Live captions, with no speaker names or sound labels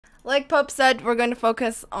like Pope said, we're going to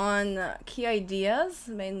focus on key ideas,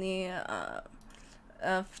 mainly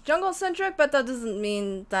jungle centric, but that doesn't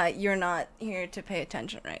mean that you're not here to pay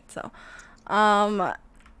attention, right? Um,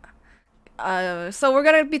 so we're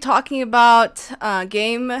gonna be talking about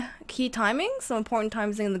game key timings, so important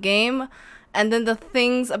times in the game, and then the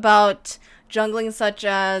things about jungling, such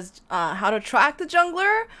as how to track the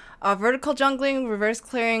jungler, vertical jungling, reverse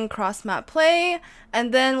clearing, cross map play,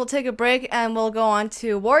 and then we'll take a break and we'll go on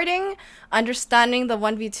to warding, understanding the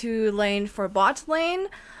 1v2 lane for bot lane,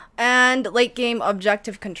 and late game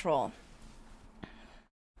objective control.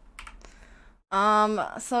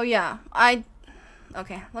 So yeah,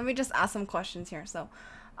 okay, let me just ask some questions here. So,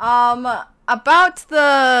 about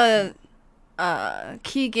the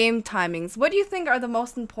key game timings, what do you think are the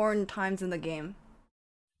most important times in the game?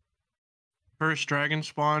 First dragon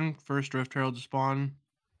spawn, first Rift Herald spawn,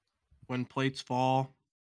 when plates fall,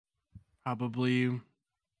 probably.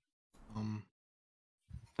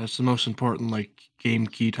 That's the most important, like, game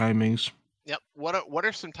key timings. Yep. What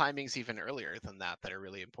are some timings even earlier than that that are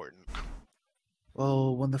really important?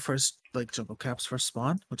 Well, when the first like jungle caps first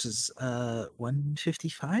spawn, which is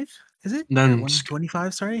 155, is it? Then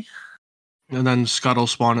 125, sorry. And then Scuttle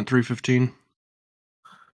spawn at 315.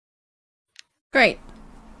 Great.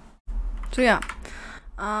 So yeah,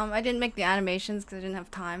 I didn't make the animations because I didn't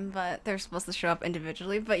have time, but they're supposed to show up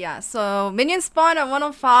individually. But yeah, so minions spawn at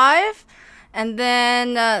 105, and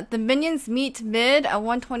then the minions meet mid at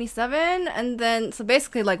 127, and then so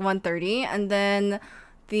basically like 130, and then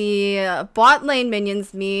the bot lane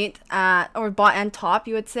minions meet at, or bot and top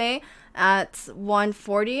you would say, at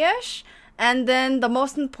 140ish. And then the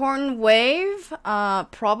most important wave,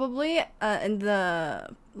 probably in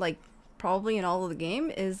the, like, probably in all of the game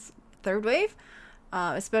is third wave,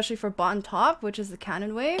 especially for bot and top, which is the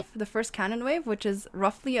cannon wave, the first cannon wave, which is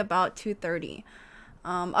roughly about 230.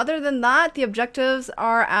 Other than that, the objectives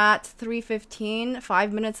are at 315,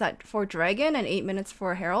 5 minutes for Dragon, and 8 minutes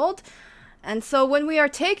for Herald. And so when we are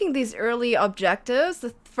taking these early objectives,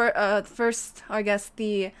 the first, I guess,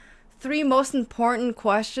 the three most important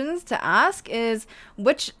questions to ask is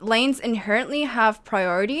which lanes inherently have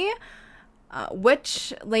priority,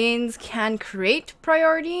 which lanes can create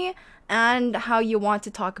priority, and how you want to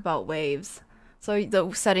talk about waves. So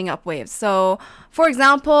the setting up waves. So for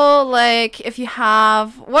example, like if you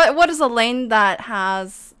have, what is a lane that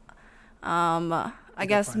has, I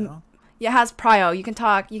guess, yeah, has prio. You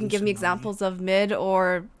can give me examples of mid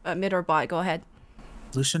or bot. Go ahead.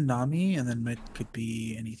 Lucian, Nami, and then mid could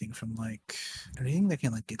be anything from like anything that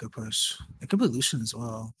can like Giga push. It could be Lucian as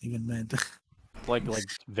well, even mid. like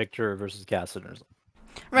Victor versus Cassidy.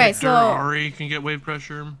 Right. Victor, so Ari can get wave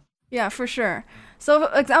pressure. Yeah, for sure. So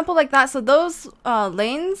example like that. So those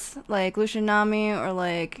lanes like Lucian, Nami, or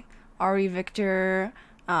like Ari, Victor,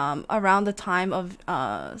 around the time of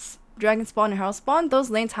Dragon spawn and Herald spawn, those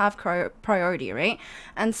lanes have priority, right?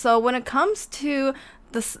 And so when it comes to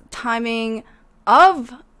the timing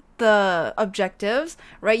of the objectives,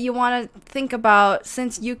 right, you want to think about,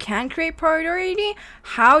 since you can create priority,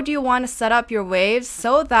 how do you want to set up your waves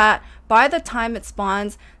so that by the time it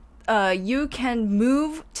spawns, you can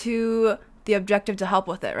move to the objective to help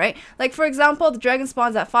with it, right? Like for example, the dragon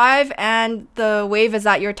spawns at 5 and the wave is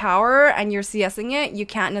at your tower and you're CSing it, you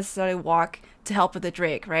can't necessarily walk to help with the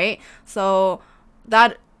Drake, right? So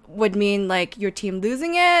that would mean like your team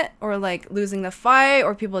losing it, or like losing the fight,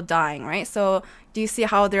 or people dying, right? So do you see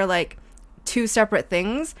how they're like two separate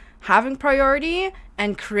things? Having priority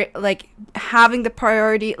and like having the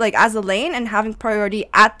priority like as a lane, and having priority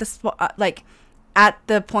at the like at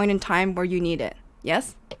the point in time where you need it.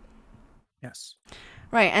 Yes? Yes.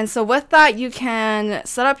 Right, and so with that, you can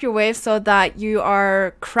set up your wave so that you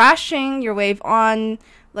are crashing your wave on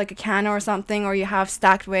like a cannon or something, or you have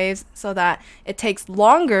stacked waves so that it takes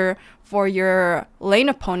longer for your lane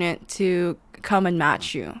opponent to come and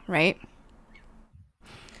match you, right?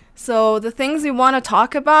 So the things you want to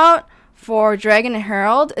talk about for Dragon and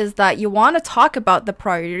Herald is that you want to talk about the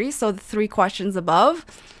priority, so the 3 questions above,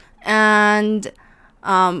 and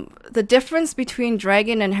the difference between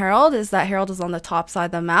Dragon and Herald is that Herald is on the top side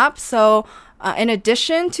of the map. So in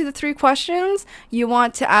addition to the 3 questions, you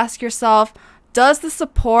want to ask yourself, does the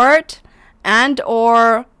support and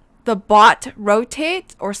or the bot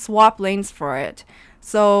rotate or swap lanes for it?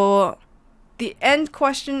 So the end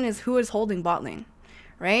question is, who is holding bot lane,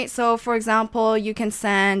 right? So for example, you can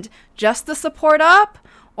send just the support up,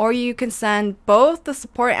 or you can send both the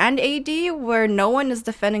support and AD where no one is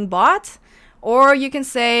defending bot. Or you can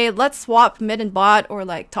say, let's swap mid and bot, or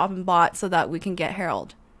like top and bot, so that we can get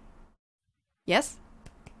Herald. Yes?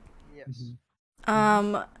 Yes.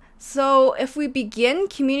 So if we begin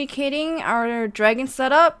communicating our dragon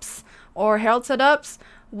setups or herald setups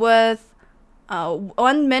with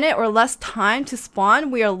 1 minute or less time to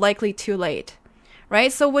spawn, we are likely too late,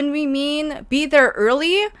 right? So when we mean be there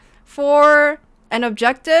early for an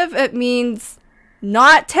objective, it means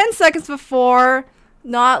not 10 seconds before,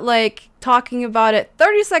 not like talking about it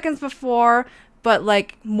 30 seconds before, but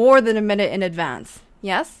like more than a minute in advance.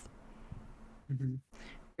 Yes? Mhm.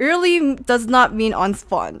 Early does not mean on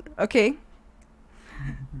spawn, okay?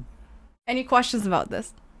 Any questions about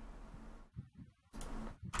this?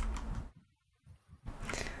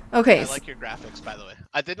 Okay. I like your graphics, by the way.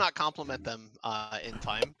 I did not compliment them in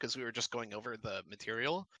time because we were just going over the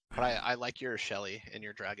material, but I like your Shelly and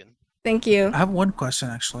your dragon. Thank you. I have one question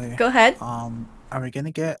actually. Go ahead. Are we gonna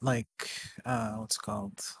get like what's it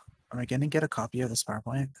called? Are we gonna get a copy of this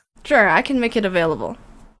PowerPoint? Sure, I can make it available.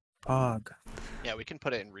 Pog. Yeah, we can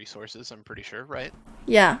put it in resources, I'm pretty sure, right?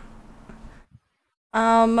 Yeah.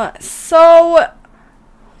 So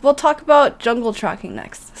we'll talk about jungle tracking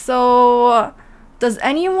next. So does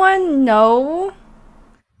anyone know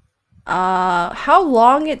how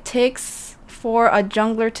long it takes for a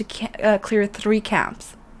jungler to clear 3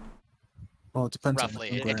 camps? Well, it depends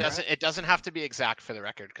Roughly. on the jungler. It doesn't have to be exact for the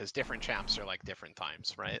record because different champs are like different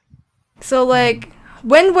times, right? So like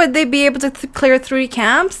when would they be able to clear 3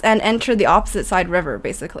 camps and enter the opposite side river,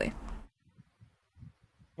 basically?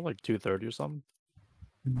 Like 2:30 or something.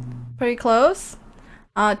 Pretty close.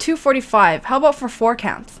 2:45. How about for 4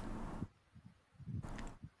 camps?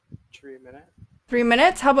 3 minutes. 3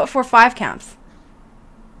 minutes? How about for 5 camps?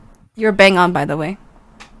 You're bang on, by the way.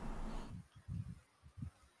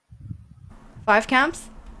 5 camps?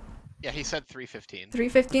 Yeah, he said 3:15.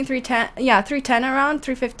 3:15, 3:10. Yeah, 3:10 around.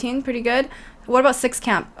 3:15, pretty good. What about 6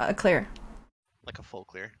 camp clear? Like a full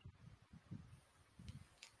clear.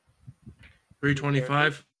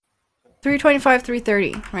 325. 3:25,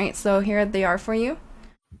 3:30, right? So here they are for you.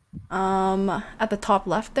 At the top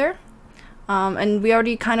left there. And we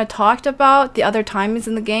already kind of talked about the other timings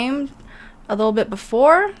in the game a little bit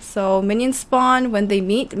before. So minions spawn when they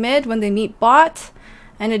meet mid, when they meet bot.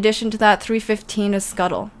 In addition to that, 3:15 is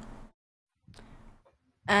scuttle.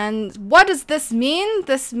 And what does this mean?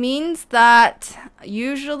 This means that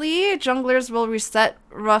usually junglers will reset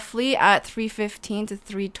roughly at 4:15 to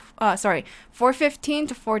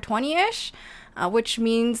 4:20-ish, which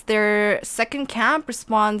means their second camp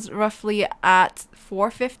responds roughly at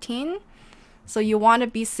 4:15. So you want to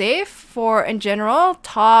be safe for, in general,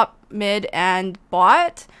 top, mid, and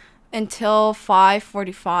bot until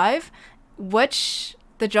 5:45, which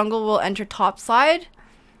the jungle will enter top side.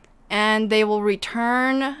 And they will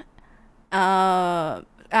return at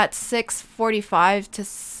 6:45 to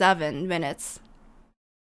 7 minutes.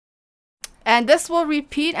 And this will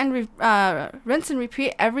repeat and rinse and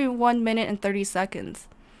repeat every 1 minute and 30 seconds.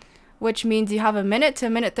 Which means you have a minute to a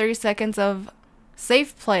minute 30 seconds of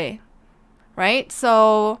safe play. Right?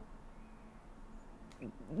 So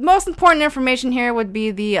most important information here would be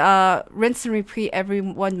the rinse and repeat every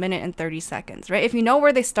 1 minute and 30 seconds, right? If you know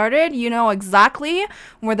where they started, you know exactly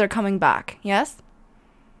where they're coming back, yes?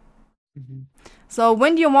 So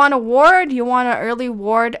when do you want a ward? You want an early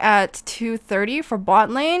ward at 2:30 for bot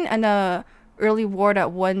lane and a early ward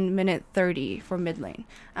at 1 minute 30 for mid lane.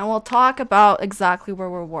 And we'll talk about exactly where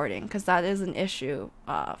we're warding because that is an issue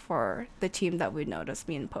for the team that we noticed,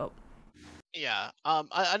 me and Pope. Yeah.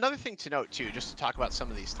 Another thing to note too, just to talk about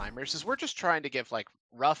some of these timers, is we're just trying to give like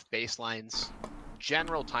rough baselines,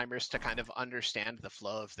 general timers to kind of understand the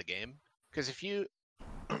flow of the game. Because if you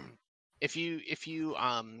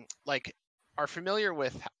like are familiar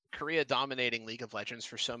with Korea dominating League of Legends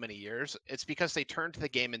for so many years, it's because they turned the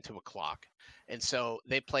game into a clock. And so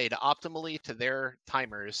they played optimally to their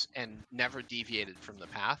timers and never deviated from the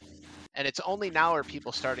path. And it's only now are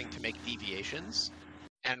people starting to make deviations.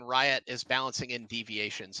 And Riot is balancing in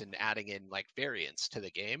deviations and adding in like variance to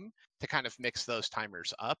the game to kind of mix those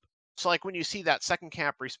timers up. So like when you see that second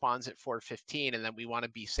camp respawns at 4:15 and then we want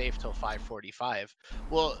to be safe till 5:45,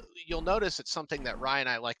 well, you'll notice it's something that Ryan and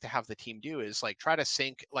I like to have the team do is like try to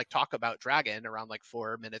sync, like talk about Dragon around like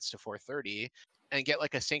 4 minutes to 4:30 and get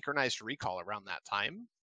like a synchronized recall around that time,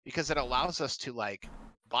 because it allows us to like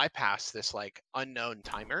bypass this like unknown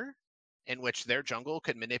timer in which their jungle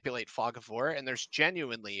could manipulate Fog of War, and there's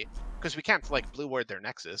genuinely, because we can't like blue ward their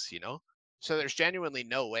Nexus, you know? So there's genuinely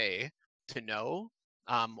no way to know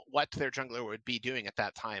what their jungler would be doing at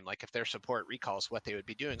that time, like if their support recalls what they would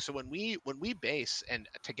be doing. So when we base and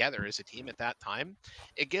together as a team at that time,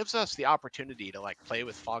 it gives us the opportunity to like play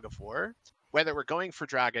with Fog of War, whether we're going for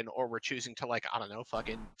Dragon or we're choosing to like, I don't know,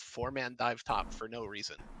 fucking 4-man dive top for no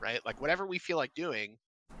reason, right? Like whatever we feel like doing,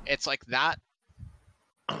 it's like that.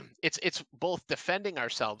 It's both defending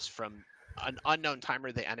ourselves from an unknown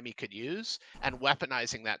timer the enemy could use and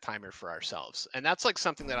weaponizing that timer for ourselves. And that's like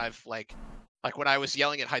something that I've like when I was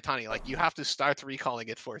yelling at Haitani, like you have to start recalling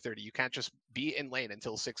at 4:30. You can't just be in lane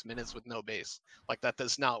until 6 minutes with no base. Like that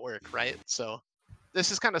does not work, right? So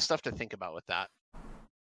this is kind of stuff to think about with that.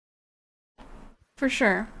 For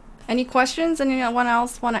sure. Any questions? Anyone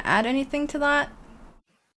else want to add anything to that?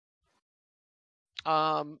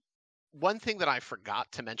 One thing that I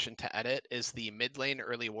forgot to mention to edit is the mid lane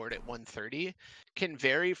early ward at 130 can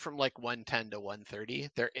vary from like 110 to 130.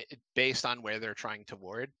 They're based on where they're trying to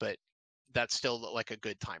ward, but that's still like a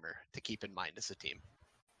good timer to keep in mind as a team.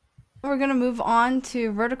 We're gonna move on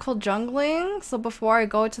to vertical jungling. So before I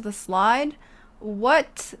go to the slide,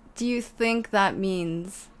 what do you think that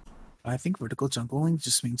means? I think vertical jungling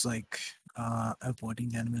just means like avoiding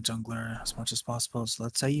the enemy jungler as much as possible. So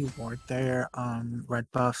let's say you ward their red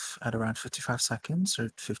buff at around 55 seconds or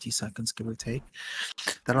 50 seconds, give or take.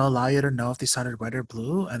 That'll allow you to know if they started red or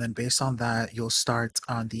blue, and then based on that, you'll start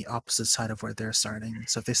on the opposite side of where they're starting.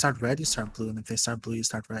 So if they start red, you start blue, and if they start blue, you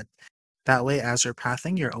start red. That way, as you're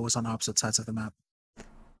pathing, you're always on opposite sides of the map.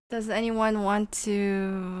 Does anyone want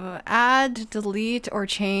to add, delete, or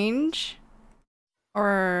change?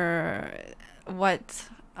 Or what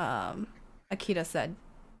Akita said?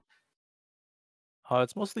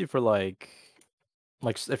 It's mostly for like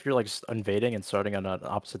if you're like invading and starting on an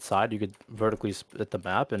opposite side, you could vertically split the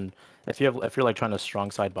map, and if you're like trying to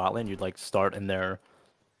strong side bot lane, you'd like start in their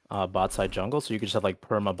bot side jungle, so you could just have like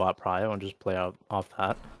perma bot prio and just play out off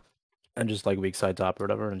that, and just like weak side top or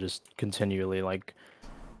whatever, and just continually like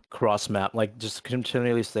cross map, like just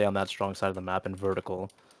continually stay on that strong side of the map and vertical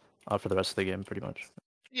for the rest of the game, pretty much.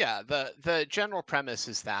 Yeah, the general premise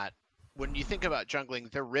is that when you think about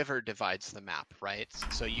jungling, the river divides the map, right?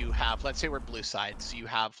 So you have, let's say we're blue side, so you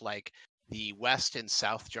have like the west and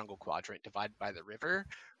south jungle quadrant divided by the river.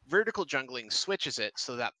 Vertical jungling switches it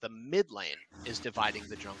so that the mid lane is dividing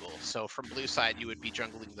the jungle. So from blue side, you would be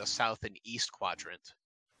jungling the south and east quadrant,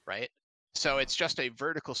 right? So it's just a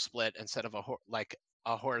vertical split instead of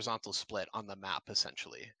a horizontal split on the map,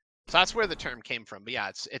 essentially. So that's where the term came from. But yeah,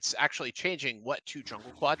 it's actually changing what two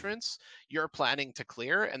jungle quadrants you're planning to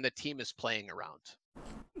clear and the team is playing around.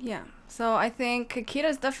 Yeah, so I think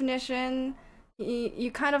Akita's definition, you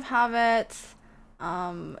kind of have it,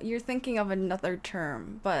 you're thinking of another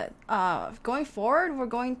term, but going forward, we're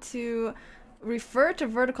going to refer to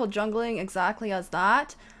vertical jungling exactly as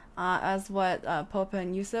that, as what Popa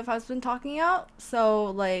and Yusuf has been talking about. So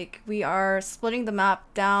like we are splitting the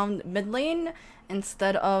map down mid lane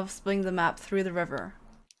instead of splitting the map through the river.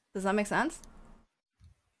 Does that make sense?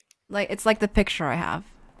 Like it's like the picture I have.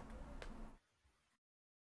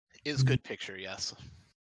 Is good picture, yes.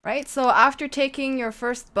 Right? So after taking your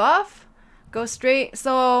first buff, go straight.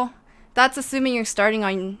 So that's assuming you're starting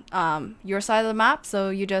on your side of the map. So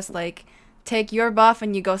you just like take your buff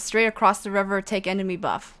and you go straight across the river, take enemy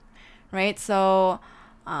buff. Right? So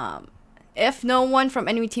if no one from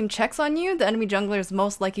enemy team checks on you, the enemy jungler is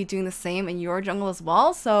most likely doing the same in your jungle as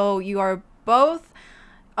well. So you are both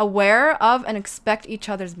aware of and expect each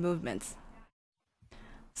other's movements.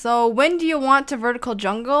 So when do you want to vertical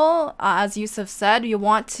jungle? As Yusuf said, you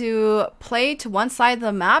want to play to one side of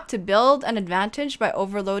the map to build an advantage by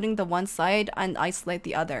overloading the one side and isolate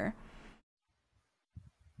the other.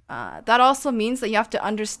 That also means that you have to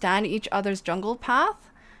understand each other's jungle path.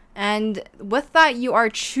 And with that, you are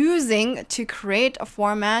choosing to create a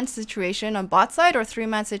 4-man situation on bot side or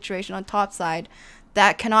 3-man situation on top side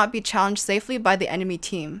that cannot be challenged safely by the enemy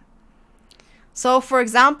team. So for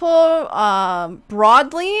example,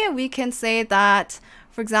 broadly, we can say that,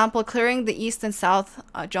 for example, clearing the east and south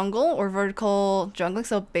jungle or vertical jungling,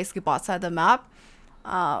 so basically bot side of the map,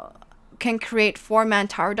 can create 4-man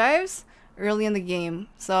tower dives early in the game.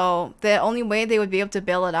 So the only way they would be able to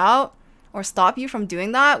bail it out or stop you from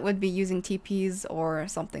doing that would be using TPs or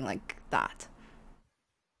something like that.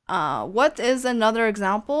 What is another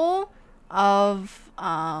example of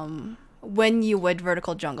when you would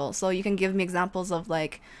vertical jungle? So you can give me examples of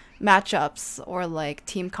like matchups or like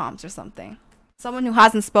team comps or something. Someone who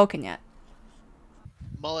hasn't spoken yet.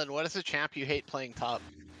 Mullen, what is a champ you hate playing top?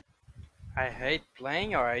 I hate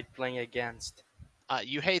playing or I hate playing against?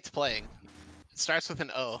 You hate playing. It starts with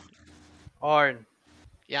an O. Orn.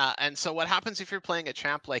 Yeah, and so what happens if you're playing a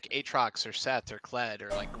champ like Aatrox or Sett or Kled or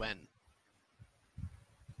like Gwen?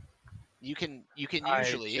 You can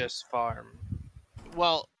usually I just farm.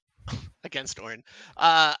 Well, against Ornn.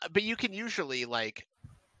 But you can usually like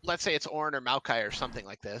let's say it's Ornn or Maokai or something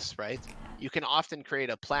like this, right? You can often create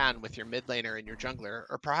a plan with your mid laner and your jungler,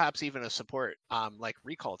 or perhaps even a support like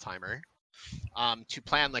recall timer, to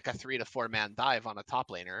plan like a 3 to 4 man dive on a top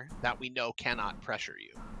laner that we know cannot pressure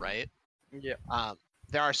you, right? Yeah.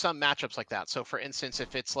 There are some matchups like that. So for instance,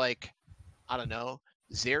 if it's like, I don't know,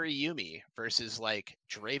 Zeri Yumi versus like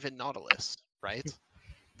Draven Nautilus, right?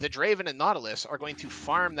 The Draven and Nautilus are going to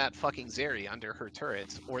farm that fucking Zeri under her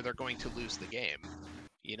turrets, or they're going to lose the game,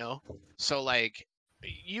 you know? So like,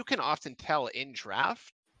 you can often tell in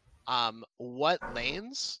draft what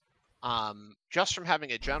lanes, just from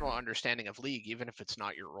having a general understanding of League, even if it's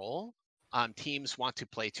not your role, teams want to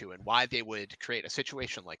play to, and why they would create a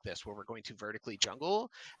situation like this where we're going to vertically jungle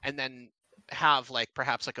and then have like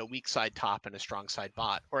perhaps like a weak side top and a strong side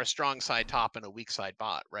bot, or a strong side top and a weak side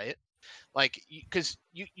bot, right? Like, because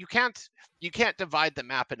you can't divide the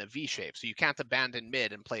map in a V shape, so you can't abandon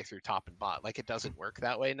mid and play through top and bot. Like, it doesn't work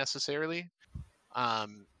that way necessarily.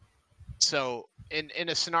 So in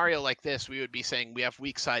a scenario like this, we would be saying we have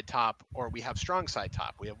weak side top, or we have strong side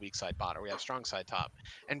top. We have weak side bot, or we have strong side top.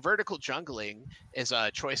 And vertical jungling is a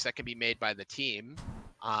choice that can be made by the team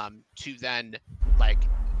to then like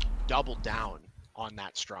double down on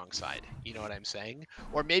that strong side. You know what I'm saying?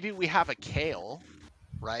 Or maybe we have a Kayle,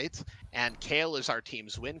 right? And Kayle is our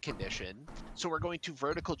team's win condition. So we're going to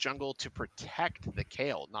vertical jungle to protect the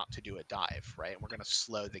Kayle, not to do a dive, right? And we're going to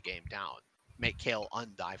slow the game down, make Kayle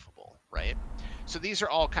undiveable, right? So these are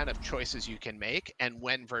all kind of choices you can make, and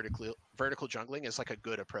when vertical jungling is like a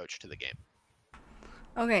good approach to the game.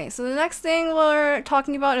 Okay, so the next thing we're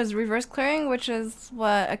talking about is reverse clearing, which is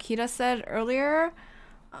what Akita said earlier.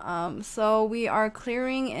 So we are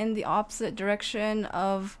clearing in the opposite direction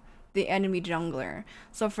of the enemy jungler.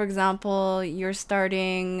 So for example, you're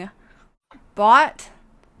starting bot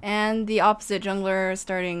and the opposite jungler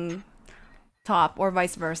starting top, or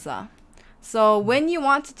vice versa. So when you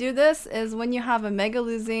want to do this is when you have a mega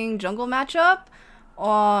losing jungle matchup,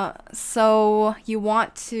 so you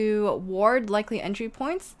want to ward likely entry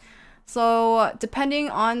points. So depending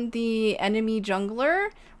on the enemy jungler,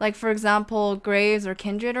 like for example Graves or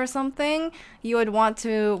Kindred or something, you would want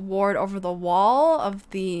to ward over the wall of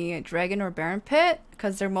the Dragon or Baron pit,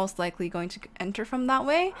 because they're most likely going to enter from that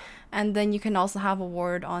way. And then you can also have a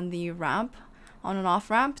ward on the ramp, on and off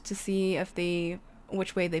ramp, to see if they,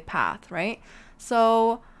 which way they path, right?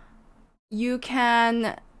 So you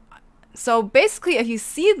can, so basically if you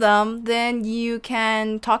see them, then you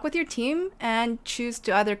can talk with your team and choose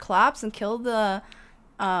to either collapse and kill the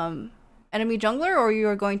enemy jungler, or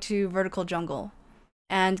you're going to vertical jungle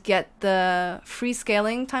and get the free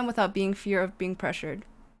scaling time without being fear of being pressured.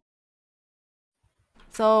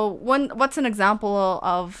 So what's an example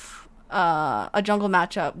of a jungle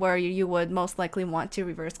matchup where you would most likely want to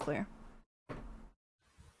reverse clear?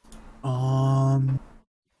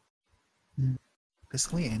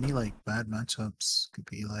 Basically any like bad matchups. Could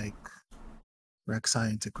be like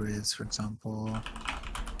Rek'Sai into Grizz, for example.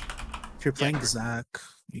 If you're playing Zac,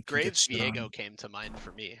 you can get Graves shit on. Viego came to mind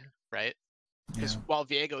for me, right? Yeah. Because while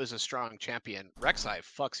Viego is a strong champion, Rek'Sai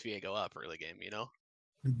fucks Viego up early game, you know?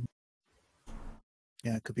 Mhm.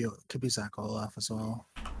 Yeah, it could be Zac Olaf as well.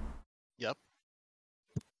 Yep.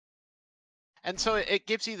 And so it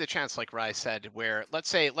gives you the chance, like Rai said, where let's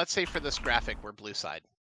say for this graphic we're blue side.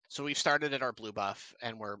 So we've started at our blue buff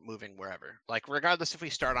and we're moving wherever. Like regardless if we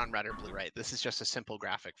start on red or blue, right? This is just a simple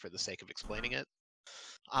graphic for the sake of explaining it.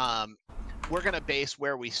 We're gonna base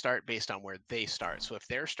where we start based on where they start. So if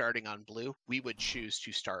they're starting on blue, we would choose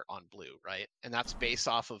to start on blue, right? And that's based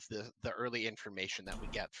off of the early information that we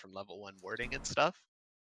get from level 1 warding and stuff.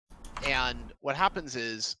 And what happens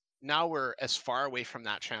is now we're as far away from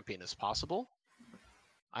that champion as possible.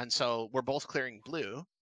 And so we're both clearing blue.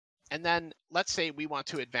 And then let's say we want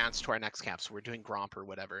to advance to our next camp. So we're doing Gromp or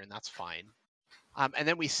whatever, and that's fine. And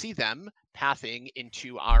then we see them pathing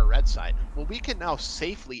into our red side. Well, we can now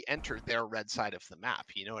safely enter their red side of the map.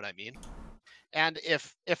 You know what I mean? And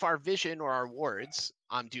if our vision or our wards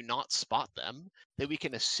do not spot them, then we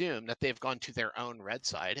can assume that they've gone to their own red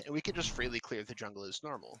side, and we can just freely clear the jungle as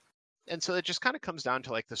normal. And so it just kind of comes down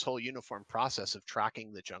to like this whole uniform process of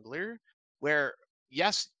tracking the jungler, where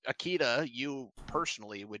yes, Akita, you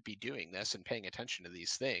personally would be doing this and paying attention to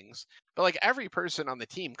these things, but like every person on the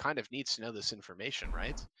team kind of needs to know this information,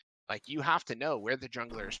 right? Like you have to know where the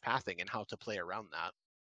jungler is pathing and how to play around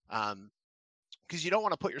that. Because you don't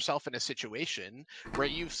want to put yourself in a situation where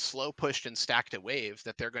you've slow pushed and stacked a wave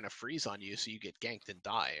that they're going to freeze on you so you get ganked and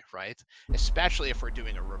die, right? Especially if we're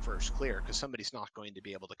doing a reverse clear, because somebody's not going to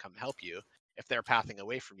be able to come help you if they're pathing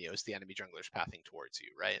away from you as the enemy jungler's pathing towards you,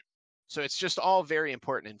 right? So it's just all very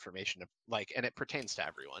important information, like, and it pertains to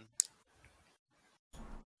everyone.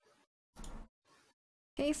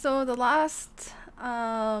 Okay, so the last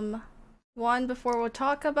one before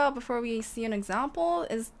we see an example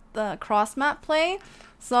is the cross map play.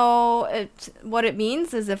 So what it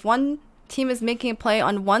means is if one team is making a play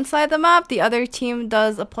on one side of the map, the other team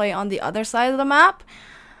does a play on the other side of the map.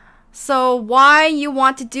 So why you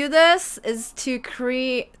want to do this is to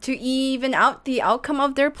even out the outcome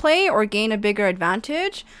of their play or gain a bigger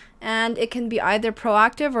advantage, and it can be either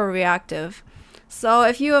proactive or reactive. So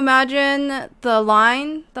if you imagine the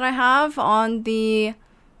line that I have on the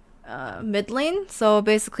mid lane, so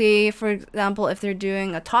basically, for example, if they're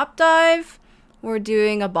doing a top dive, we're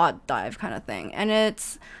doing a bot dive kind of thing. And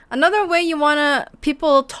it's another way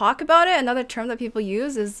people talk about it, another term that people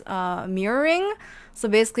use is mirroring. So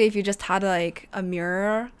basically, if you just had like a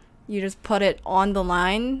mirror, you just put it on the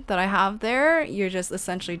line that I have there, you're just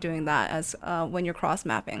essentially doing that as when you're cross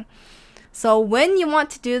mapping. So when you want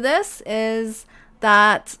to do this is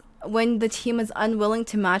that when the team is unwilling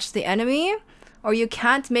to match the enemy, or you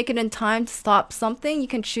can't make it in time to stop something, you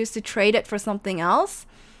can choose to trade it for something else.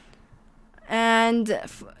 And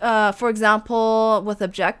for example, with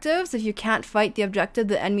objectives, if you can't fight the objective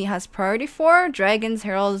the enemy has priority for, dragons,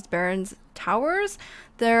 heralds, barons, towers,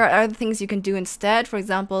 there are other things you can do instead. For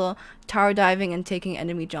example, tower diving and taking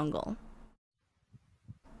enemy jungle.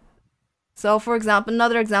 So for example,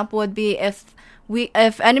 another example would be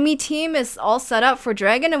if enemy team is all set up for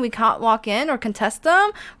dragon and we can't walk in or contest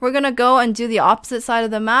them, we're gonna go and do the opposite side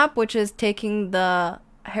of the map, which is taking the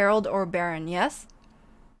herald or baron. Yes?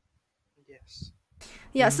 Yes.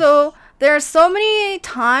 Yeah, so there are so many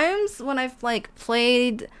times when I've like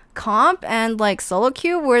played comp and like solo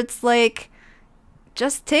queue where it's like,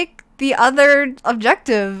 just take the other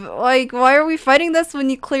objective. Like, why are we fighting this when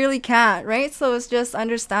you clearly can't, right? So it's just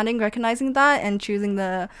understanding, recognizing that, and choosing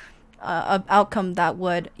the outcome that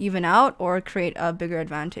would even out or create a bigger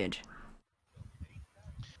advantage.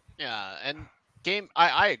 Yeah, and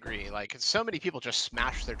I agree. Like, so many people just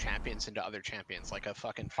smash their champions into other champions, like a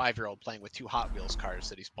fucking 5-year-old playing with 2 Hot Wheels cars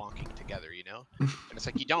that he's bonking together, you know? And it's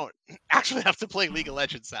like, you don't actually have to play League of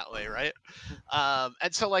Legends that way, right?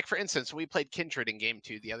 And so, like, for instance, we played Kindred in Game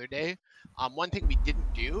 2 the other day. One thing we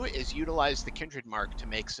didn't do is utilize the Kindred mark to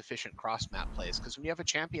make sufficient cross-map plays, because when you have a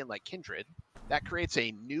champion like Kindred, that creates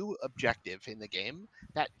a new objective in the game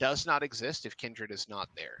that does not exist if Kindred is not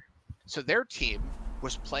there. So their team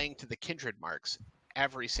was playing to the Kindred marks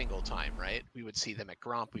every single time, right? We would see them at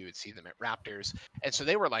Gromp, we would see them at Raptors. And so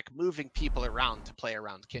they were like moving people around to play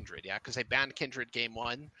around Kindred, yeah? Because they banned Kindred game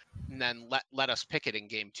 1 and then let us pick it in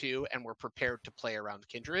game 2 and were prepared to play around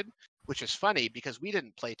Kindred, which is funny because we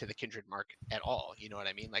didn't play to the Kindred mark at all, you know what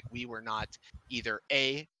I mean? Like, we were not either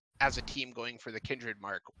A, as a team going for the Kindred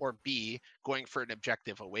mark, or B, going for an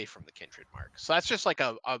objective away from the Kindred mark. So that's just like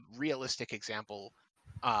a realistic example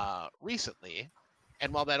recently.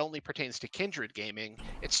 And while that only pertains to Kindred gaming,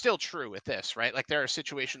 it's still true with this, right? Like, there are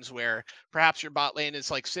situations where perhaps your bot lane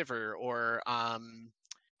is like Sivir or I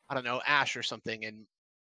don't know, Ashe or something, and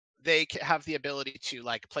they have the ability to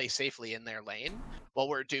like play safely in their lane while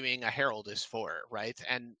we're doing a Herald is 4, right?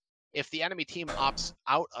 And if the enemy team opts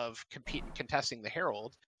out of contesting the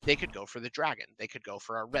Herald, they could go for the Dragon. They could go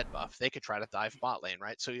for a red buff. They could try to dive bot lane,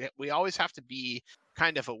 right? So we always have to be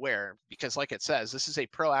kind of aware, because like it says, this is a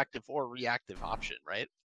proactive or reactive option, right?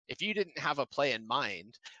 If you didn't have a play in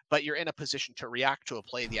mind, but you're in a position to react to a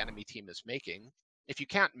play the enemy team is making, if you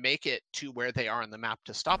can't make it to where they are on the map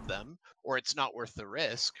to stop them, or it's not worth the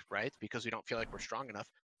risk, right? Because we don't feel like we're strong enough,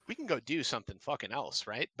 we can go do something fucking else,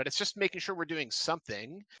 right? But it's just making sure we're doing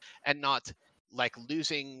something and not like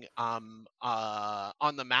losing on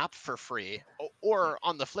the map for free, or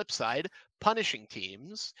on the flip side, punishing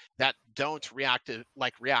teams that don't react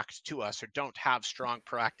to us or don't have strong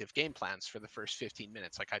proactive game plans for the first 15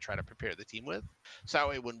 minutes like I try to prepare the team with. So that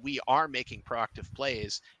way, when we are making proactive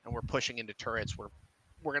plays and we're pushing into turrets, we're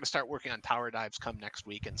going to start working on tower dives come next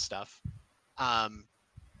week and stuff.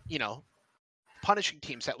 You know, punishing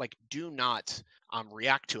teams that like do not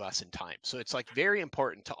react to us in time. So it's like very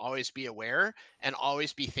important to always be aware and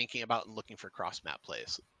always be thinking about and looking for cross map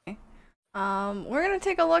plays. We're gonna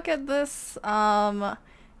take a look at this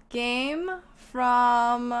game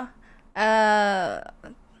from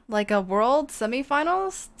like a world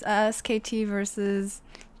semifinals, SKT versus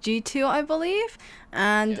G2, I believe,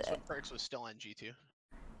 and yeah, so Perks was still on G2.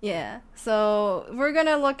 Yeah, so we're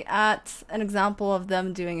gonna look at an example of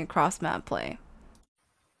them doing a cross map play.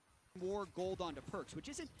 More gold onto Perks, which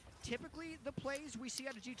isn't typically the plays we see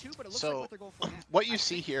out of G2, but it looks So, like what they're going for now. what you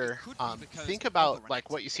see here, think about like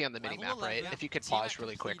what you see on the minimap, right? If you could pause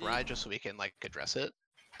really quick, right, just so we can like address it.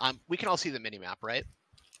 We can all see the minimap, right?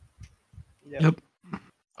 Yep.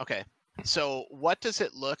 Okay. So what does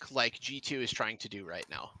it look like G2 is trying to do right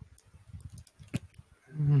now?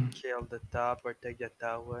 Kill the top or take the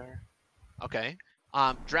tower. Okay.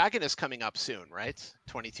 Dragon is coming up soon, right?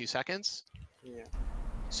 22 seconds. Yeah.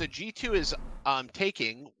 So G2 is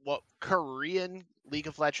taking what Korean League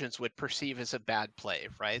of Legends would perceive as a bad play,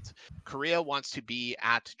 right? Korea wants to be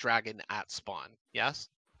at Dragon at spawn, yes?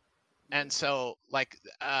 And so, like,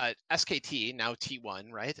 SKT, now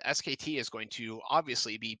T1, right? SKT is going to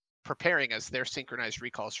obviously be preparing as their synchronized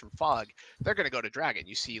recalls from Fog. They're going to go to Dragon.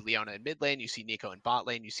 You see Leona in mid lane, you see Nico in bot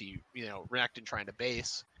lane, you see, you know, Renekton trying to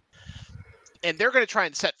base. And they're going to try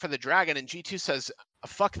and set for the Dragon, and G2 says,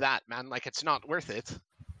 fuck that, man. Like, it's not worth it,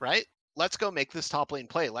 right? Let's go make this top lane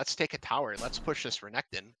play. Let's take a tower. Let's push this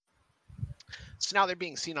Renekton. So now they're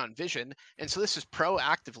being seen on Vision, and so this is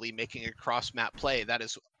proactively making a cross-map play that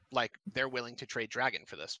is, like, they're willing to trade Dragon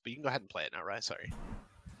for this. But you can go ahead and play it now, right? Sorry.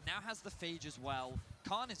 Now has the Phage as well.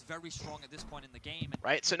 Khan is very strong at this point in the game. And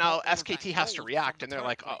right, so now SKT has to react, and they're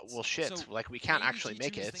like, oh, well, shit, so like, we can't actually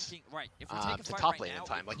make it to top lane in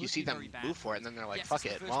time. Like, you see them move for it, and then they're like, fuck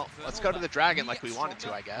it, well, let's go to the Dragon like we wanted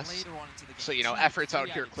to, I guess. So, you know, Effort's out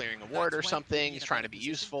here clearing a ward or something, he's trying to be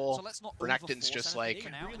useful. Renekton's just like,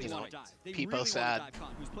 you know, Peepo sad,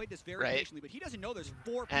 right?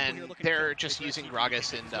 And they're just using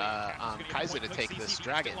Gragas and Kai'Sa to take this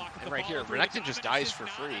Dragon. And right here, Renekton just dies for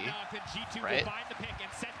free, right?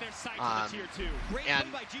 And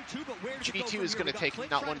G2 is going to take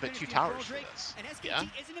not one but two towers for this. Yeah.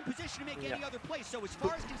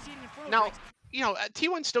 Now, you know,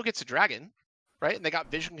 T1 still gets a Dragon, right? And they got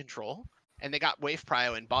vision control, and they got wave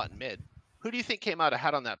prio in bot and mid. Who do you think came out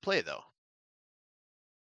ahead on that play, though?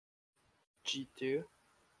 G2.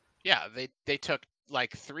 Yeah, they took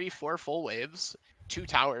like 3-4 full waves, 2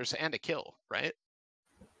 towers, and a kill, right?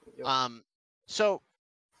 Yep. So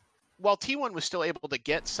while T1 was still able to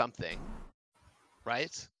get something,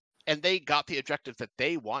 right, and they got the objective that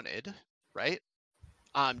they wanted, right,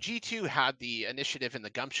 G2 had the initiative and the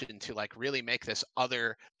gumption to like really make this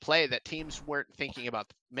other play that teams weren't thinking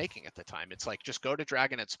about making at the time. It's like, just go to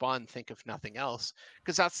Dragon at spawn, think of nothing else,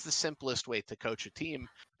 because that's the simplest way to coach a team.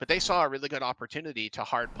 But they saw a really good opportunity to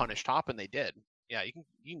hard punish top, and they did. Yeah, you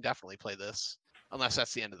can definitely play this, unless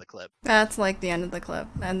that's the end of the clip. That's like the end of the clip,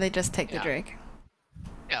 and they just take the Drake.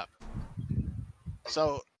 Yeah.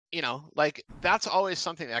 So, you know, like, that's always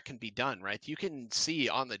something that can be done, right? You can see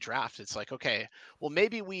on the draft, it's like, okay, well,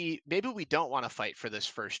 maybe we don't want to fight for this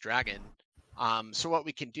first Dragon. So what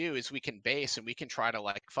we can do is we can base and we can try to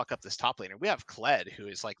like fuck up this top laner. We have Kled, who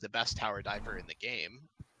is like the best tower diver in the game,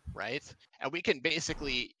 right? And we can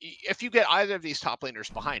basically, if you get either of these top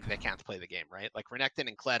laners behind, they can't play the game, right? Like Renekton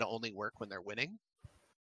and Kled only work when they're winning.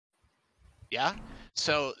 Yeah.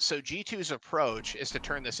 So G2's approach is to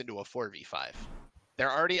turn this into a 4v5.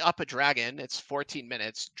 They're already up a Dragon. It's 14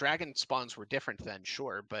 minutes. Dragon spawns were different then,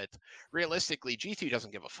 sure, but realistically, G2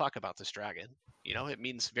 doesn't give a fuck about this Dragon. You know, it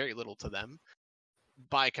means very little to them.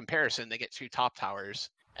 By comparison, they get 2 top towers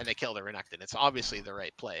and they kill the Renekton. It's obviously the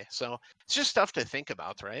right play. So it's just stuff to think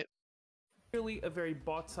about, right? Clearly a very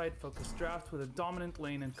bot-side focused draft with a dominant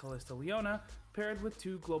lane in Kalista Leona, paired with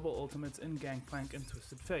 2 global ultimates in Gangplank and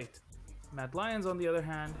Twisted Fate. Mad Lions, on the other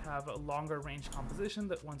hand, have a longer range composition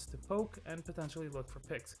that wants to poke and potentially look for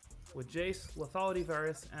picks, with Jace, Lethality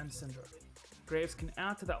Varus, and Syndra. Graves can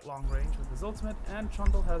add to that long range with his ultimate, and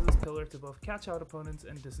Trundle has his pillar to both catch out opponents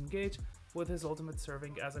and disengage, with his ultimate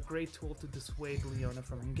serving as a great tool to dissuade Leona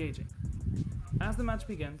from engaging. As the match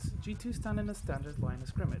begins, G2 stand in a standard line of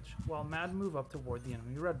scrimmage, while Mad move up toward the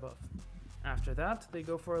enemy red buff. After that, they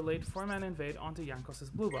go for a late 4-man invade onto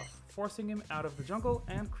Jankos' blue buff, forcing him out of the jungle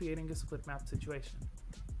and creating a split map situation.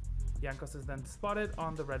 Jankos is then spotted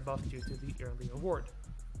on the red buff due to the earlier ward.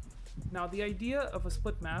 Now, the idea of a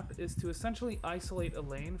split map is to essentially isolate a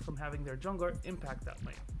lane from having their jungler impact that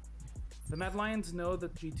lane. The Mad Lions know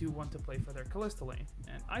that G2 want to play for their Kalista lane,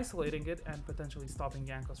 and isolating it and potentially stopping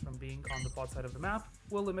Jankos from being on the bot side of the map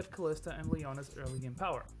will limit Kalista and Leona's early game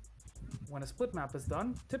power. When a split map is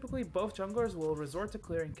done, typically both junglers will resort to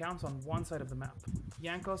clearing camps on one side of the map.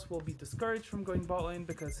 Jankos will be discouraged from going bot lane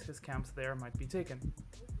because his camps there might be taken.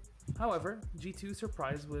 However, G2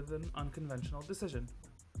 surprised with an unconventional decision.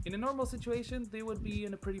 In a normal situation, they would be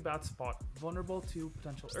in a pretty bad spot, vulnerable to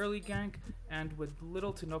potential early gank, and with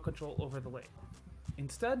little to no control over the lane.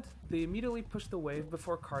 Instead, they immediately push the wave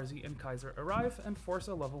before Karzi and Kaiser arrive and force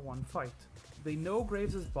a level 1 fight. They know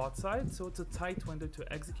Graves is bot side, so it's a tight window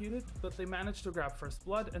to execute it, but they manage to grab first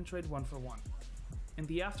blood and trade 1 for 1. In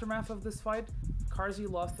the aftermath of this fight, Karzi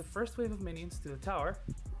lost the first wave of minions to the tower,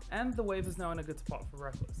 and the wave is now in a good spot for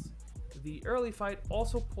Reckless. The early fight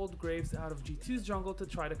also pulled Graves out of G2's jungle to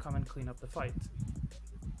try to come and clean up the fight.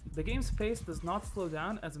 The game's pace does not slow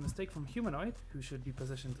down as a mistake from Humanoid, who should be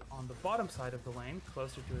positioned on the bottom side of the lane,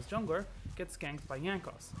 closer to his jungler, gets ganked by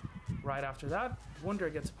Yankos. Right after that, Wunder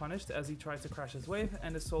gets punished as he tries to crash his wave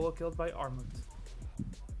and is solo killed by Armut.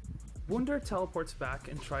 Wunder teleports back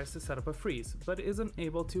and tries to set up a freeze, but isn't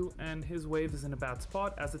able to, and his wave is in a bad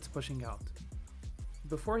spot as it's pushing out.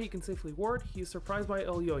 Before he can safely ward, he is surprised by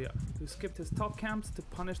Elyoya, who skipped his top camps to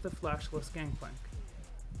punish the flashless Gangplank.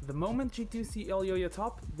 The moment G2 see Elyoya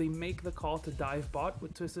top, they make the call to dive bot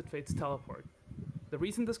with Twisted Fate's teleport. The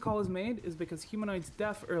reason this call is made is because Humanoid's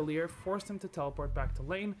death earlier forced him to teleport back to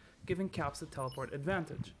lane, giving Caps a teleport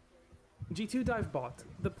advantage. G2 dive bot.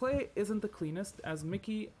 The play isn't the cleanest as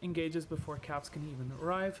Mickey engages before Caps can even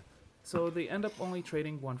arrive, so they end up only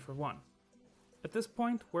trading 1 for 1. At this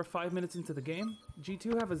point, we're 5 minutes into the game,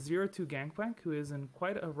 G2 have a 0-2 Gangplank who is in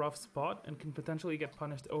quite a rough spot and can potentially get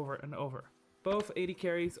punished over and over. Both AD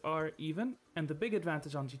carries are even, and the big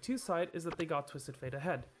advantage on G2's side is that they got Twisted Fate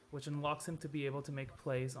ahead, which unlocks him to be able to make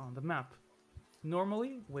plays on the map.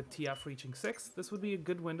 Normally, with TF reaching 6, this would be a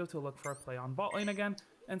good window to look for a play on bot lane again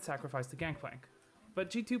and sacrifice the Gangplank.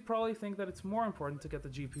 But G2 probably think that it's more important to get the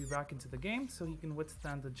GP back into the game so he can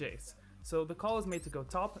withstand the Jace, so the call is made to go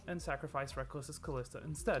top and sacrifice Reckless's Kalista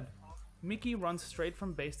instead. Mickey runs straight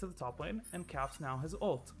from base to the top lane, and Caps now has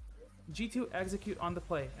ult. G2 execute on the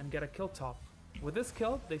play and get a kill top. With this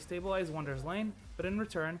kill, they stabilize Wunder's lane, but in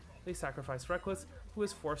return, they sacrifice Reckless, who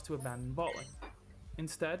is forced to abandon bot lane.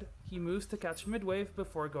 Instead, he moves to catch mid wave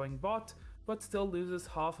before going bot, but still loses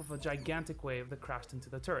half of a gigantic wave that crashed into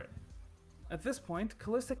the turret. At this point,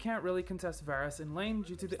 Kalista can't really contest Varus in lane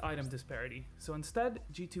due to the item disparity, so instead,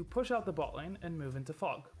 G2 push out the bot lane and move into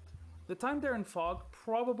Fog. The time they're in Fog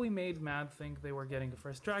probably made Mad think they were getting a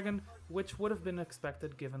first dragon, which would have been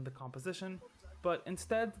expected given the composition, but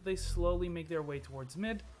instead they slowly make their way towards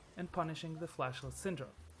mid and punishing the flashless Syndra.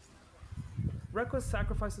 Reckless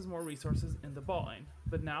sacrifices more resources in the bot lane,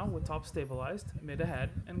 but now with top stabilized, mid ahead,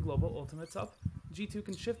 and global ultimates up, G2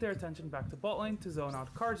 can shift their attention back to bot lane to zone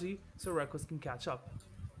out Karzi so Reckless can catch up.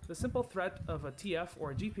 The simple threat of a TF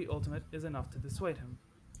or a GP ultimate is enough to dissuade him.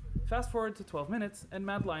 Fast forward to 12 minutes and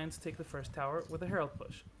Mad Lions take the first tower with a Herald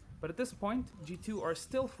push, but at this point G2 are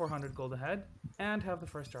still 400 gold ahead and have the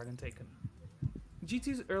first dragon taken.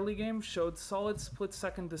 G2's early game showed solid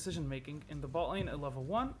split-second decision-making in the bot lane at level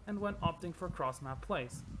 1 and when opting for cross-map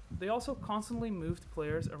plays. They also constantly moved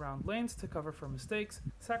players around lanes to cover for mistakes,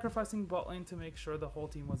 sacrificing bot lane to make sure the whole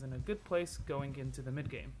team was in a good place going into the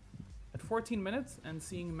mid-game. At 14 minutes, and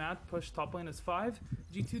seeing Matt push top lane as 5,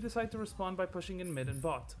 G2 decide to respond by pushing in mid and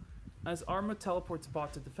bot. As Arma teleports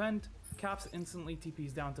bot to defend, Caps instantly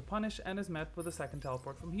TPs down to punish and is met with a second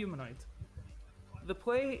teleport from Humanoid. The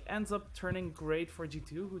play ends up turning great for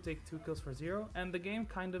G2, who take 2 kills for 0, and the game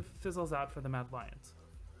kind of fizzles out for the Mad Lions.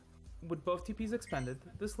 With both TPs expended,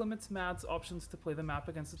 this limits Mad's options to play the map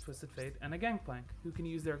against a Twisted Fate and a Gangplank, who can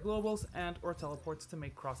use their globals and or teleports to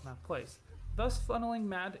make cross-map plays, thus funneling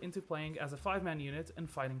Mad into playing as a 5-man unit and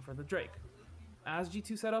fighting for the Drake. As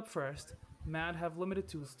G2 set up first, Mad have limited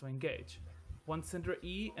tools to engage. Once Syndra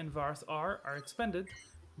E and Varus R are expended,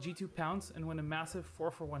 G2 pounce and win a massive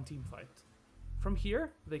 4-for-1 teamfight. From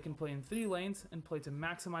here, they can play in 3 lanes and play to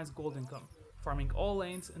maximize gold income, farming all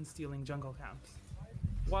lanes and stealing jungle camps.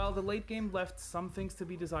 While the late game left some things to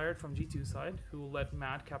be desired from G2's side, who let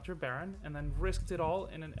Mad capture Baron and then risked it all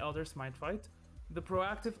in an Elder Smite fight, the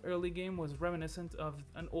proactive early game was reminiscent of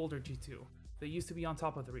an older G2 that used to be on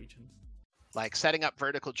top of the region. Like setting up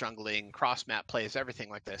vertical jungling, cross map plays, everything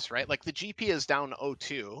like this, right? Like the GP is down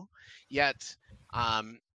 0-2, yet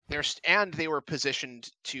they were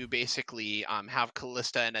positioned to basically have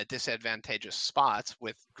Kalista in a disadvantageous spot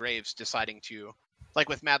with Graves deciding to, like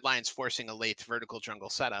with Mad Lions forcing a late vertical jungle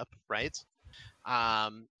setup, right?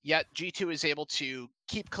 Yet G2 is able to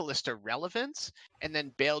keep Kalista relevant and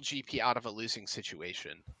then bail GP out of a losing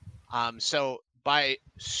situation. So by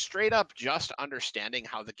straight up just understanding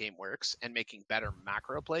how the game works and making better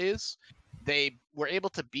macro plays, they were able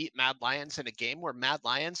to beat Mad Lions in a game where Mad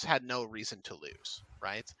Lions had no reason to lose,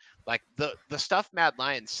 right? Like the stuff Mad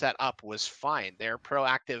Lions set up was fine. Their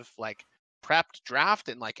proactive, like prepped draft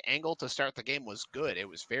and like angle to start the game was good. It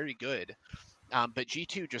was very good. But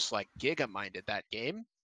G2 just like giga minded that game.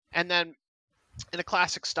 And then in a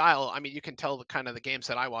classic style, I mean, you can tell the kind of the games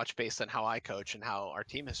that I watch based on how I coach and how our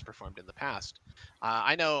team has performed in the past.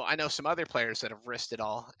 I know some other players that have risked it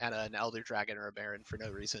all at an Elder Dragon or a Baron for no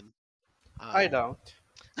reason. I don't.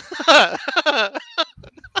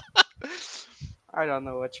 I don't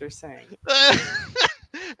know what you're saying.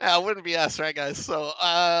 Yeah, it wouldn't be us, right, guys? So,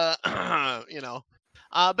 you know,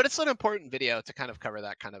 but it's an important video to kind of cover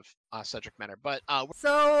that kind of subject matter. But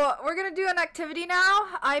So we're gonna do an activity now.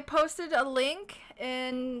 I posted a link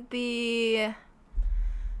in the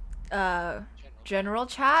general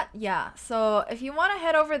chat. Yeah. So if you want to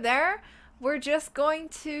head over there, we're just going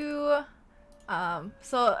to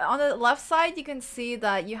so on the left side you can see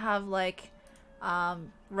that you have like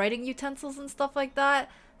writing utensils and stuff like that.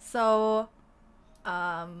 So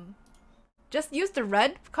just use the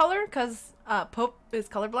red color because Pope is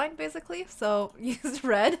colorblind basically. So use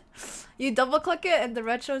red. You double click it and the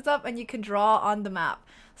red shows up and you can draw on the map.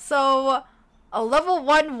 So a level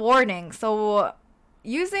 1 warning. So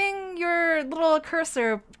using your little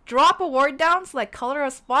cursor, drop a ward down, so like color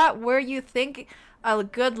a spot where you think a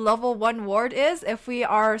good level 1 ward is if we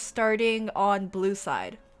are starting on blue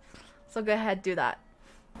side. So go ahead, do that.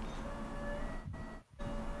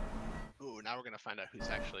 ooh, now we're gonna find out who's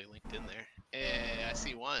actually linked in there. Hey, I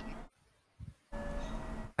see one.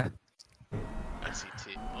 I see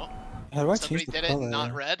two. Oh, How do I somebody change the did it color?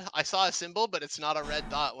 not red. I saw a symbol, but it's not a red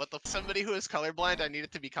dot. What the? Somebody who is colorblind. I need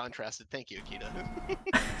it to be contrasted. Thank you, Akita.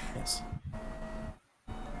 Yes.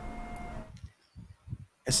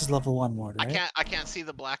 This is level 1 ward, right? I can't see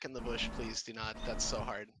the black in the bush. Please do not. That's so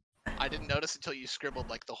hard. I didn't notice until you scribbled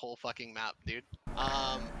like the whole fucking map, dude.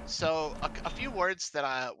 So a few words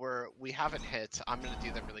that we haven't hit. I'm gonna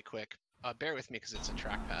do them really quick. Bear with me because it's a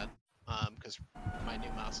trackpad. Because my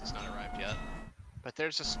new mouse has not arrived yet. But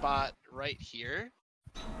there's a spot right here.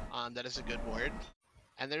 That is a good word.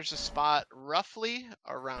 And there's a spot roughly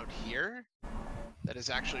around here that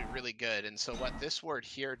is actually really good. And so what this word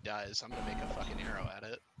here does, I'm gonna make a fucking arrow at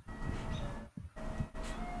it.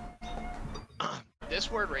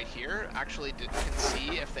 This word right here actually can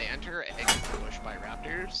see if they enter and exit the bush by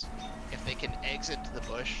raptors, if they can exit the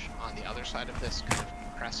bush on the other side of this kind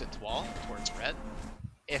of crescent wall towards red,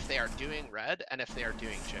 if they are doing red, and if they are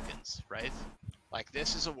doing chickens, right? Like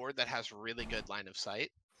this is a word that has really good line of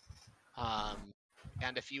sight.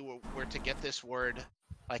 And if you were to get this word,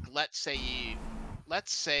 like let's say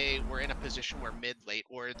we're in a position where mid-late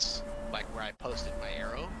wards, like where I posted my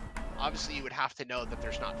arrow, obviously you would have to know that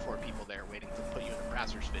there's not 4 people there waiting to put you in a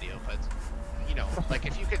Brazzers video, but you know, like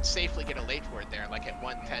if you could safely get a late word there, like at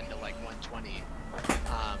 110 to like 120,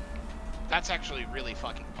 that's actually really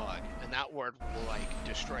fucking pog, and that word will like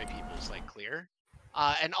destroy people's like clear.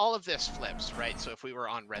 And all of this flips, right? So if we were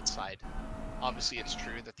on red side, obviously it's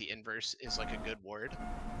true that the inverse is like a good word.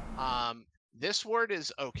 This word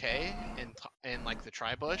is okay in like the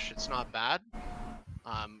tri-bush, it's not bad.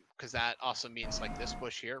 Because that also means like this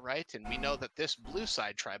bush here, right? And we know that this blue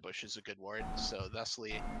side tri-bush is a good ward, so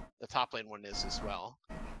thusly the top lane one is as well.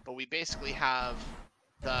 But we basically have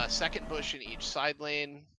the second bush in each side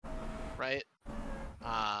lane, right?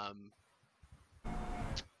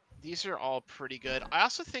 These are all pretty good. I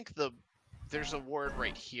also think there's a ward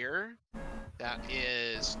right here that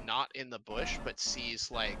is not in the bush, but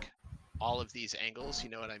sees like all of these angles,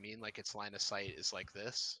 you know what I mean? Like its line of sight is like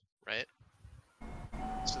this, right?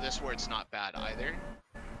 So this word's not bad either.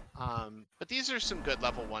 But these are some good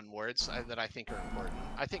level 1 words that I think are important.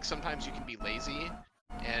 I think sometimes you can be lazy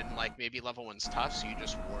and like maybe level 1's tough, so you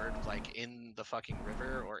just word like in the fucking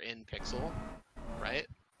river or in pixel, right?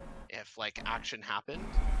 If like action happened.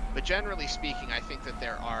 But generally speaking, I think that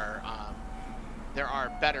there are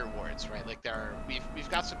better words, right? Like we've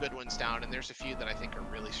got some good ones down, and there's a few that I think are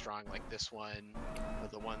really strong, like this one, or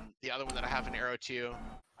the other one that I have an arrow to.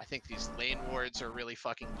 I think these lane wards are really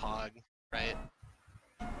fucking pog, right?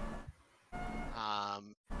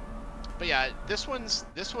 But yeah, this one is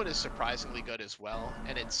surprisingly good as well,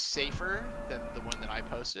 and it's safer than the one that I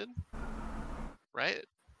posted, right?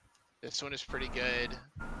 This one is pretty good.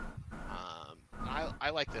 I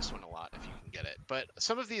like this one a lot if you can get it. But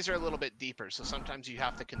some of these are a little bit deeper, so sometimes you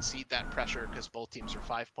have to concede that pressure because both teams are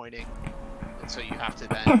 5-pointing. And so you have to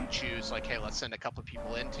then choose like, hey, let's send a couple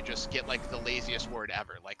people in to just get like the laziest word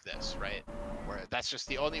ever, like this, right? Where that's just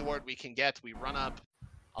the only word we can get. We run up.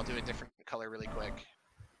 I'll do a different color really quick.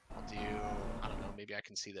 I'll do, I don't know, maybe I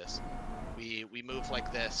can see this. We move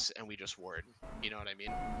like this and we just word. You know what I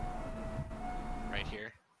mean? Right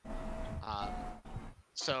here.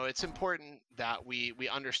 So it's important that we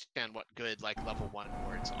understand what good like level 1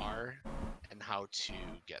 words are and how to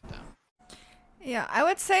get them. Yeah, I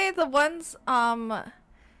would say the ones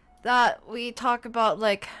that we talk about,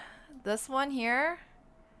 like this one here,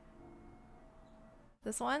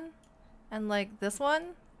 this one, and like this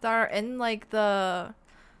one that are in like the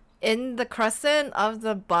crescent of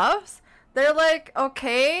the buffs, they're like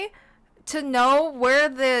okay to know where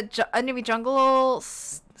the enemy jungle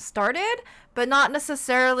started, but not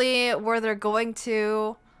necessarily where they're going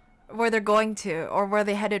to or where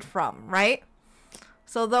they headed from, right?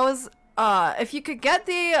 So those if you could get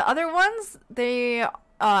the other ones, the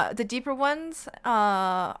deeper ones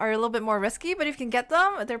are a little bit more risky, but if you can get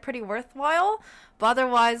them, they're pretty worthwhile. But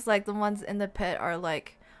otherwise, like the ones in the pit are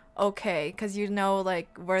like okay, because you know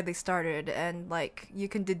like where they started and like you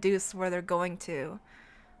can deduce where they're going to,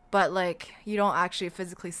 but like you don't actually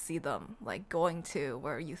physically see them like going to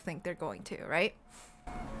where you think they're going to, right?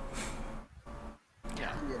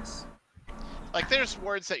 Yeah. Yes. Like there's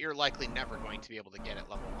wards that you're likely never going to be able to get at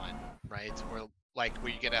level 1, right? Or like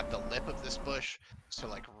where you get at the lip of this bush, so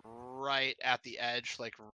like right at the edge,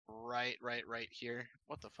 like right here.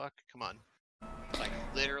 What the fuck? Come on. Like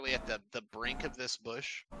literally at the brink of this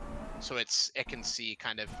bush. So it can see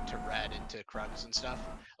kind of to red into Krugs and stuff.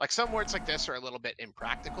 Like some wards like this are a little bit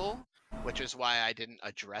impractical, which is why I didn't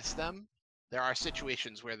address them. There are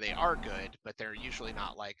situations where they are good, but they're usually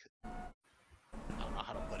not like, I don't know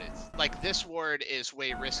how to put it. Like this ward is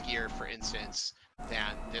way riskier, for instance,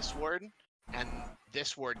 than this ward, and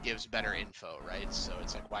this ward gives better info, right? So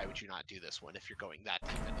it's like, why would you not do this one if you're going that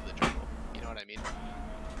deep into the jungle? You know what I mean?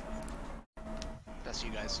 That's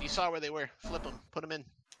you guys. You saw where they were. Flip them. Put them in.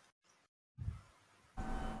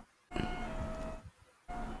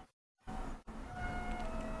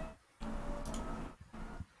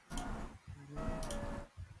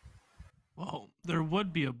 Well, there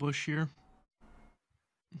would be a bush here.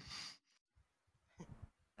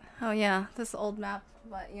 Oh yeah, this old map,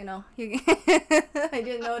 but you know, I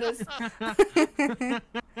didn't notice.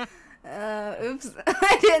 Oops,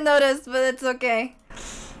 I didn't notice, but it's okay.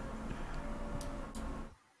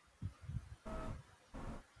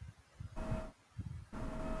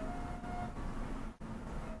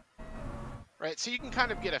 Right, so you can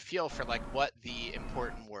kind of get a feel for like what the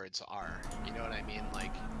important words are. You know what I mean?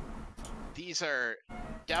 Like these are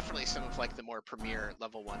definitely some of like the more premier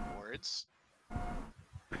level 1 words.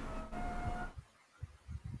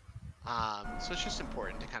 So it's just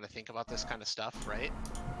important to kind of think about this kind of stuff, right?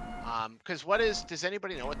 Because does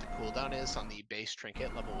anybody know what the cooldown is on the base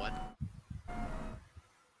trinket level 1?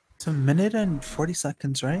 It's a minute and 40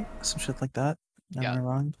 seconds, right? Some shit like that. Am Yeah. I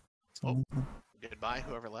wrong? Oh, goodbye,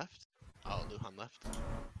 whoever left. Oh, Luhan left.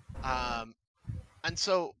 And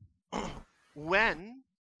so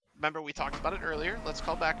remember we talked about it earlier, let's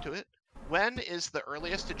call back to it. When is the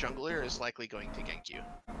earliest a jungler is likely going to gank you?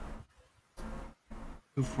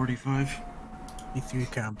 245. 3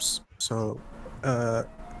 camps. So, how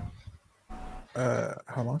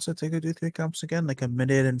long does it take to do 3 camps again? Like a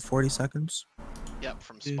minute and 40 seconds? Yep,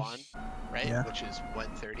 from spawn, right? Yeah. Which is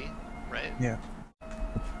 130, right? Yeah.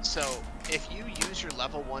 So if you use your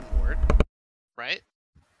level 1 ward, right?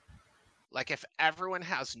 Like if everyone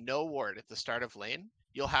has no ward at the start of lane,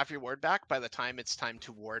 you'll have your ward back by the time it's time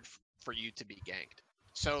to ward for you to be ganked.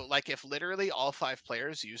 So like if literally all 5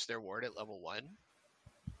 players use their ward at level 1,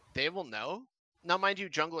 they will know. Now mind you,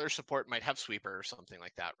 jungler support might have sweeper or something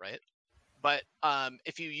like that, right? But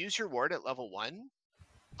if you use your ward at level 1,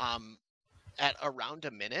 at around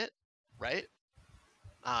a minute, right?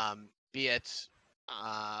 Be it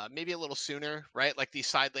maybe a little sooner, right? Like these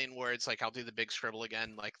side lane wards, like I'll do the big scribble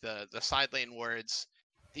again, like the side lane wards,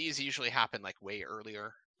 these usually happen like way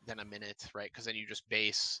earlier than a minute, right? Because then you just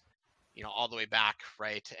base, you know, all the way back,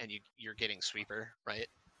 right? And you're getting sweeper, right?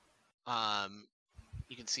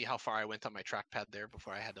 You can see how far I went on my trackpad there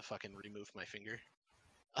before I had to fucking remove my finger.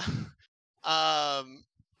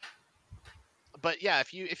 But yeah,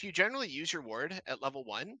 if you generally use your ward at level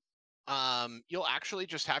 1, you'll actually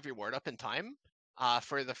just have your ward up in time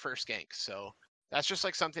for the first gank. So that's just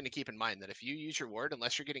like something to keep in mind, that if you use your ward,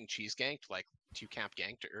 unless you're getting cheese ganked, like 2 camp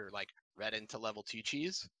ganked or like red into level 2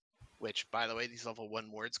 cheese, which by the way, these level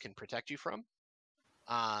 1 wards can protect you from,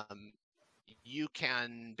 you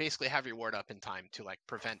can basically have your ward up in time to like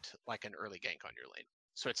prevent like an early gank on your lane.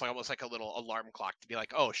 So it's like almost like a little alarm clock to be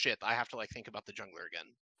like, oh shit, I have to like think about the jungler again,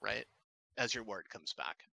 right? As your ward comes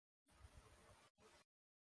back.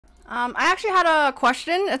 I actually had a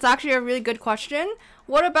question. It's actually a really good question.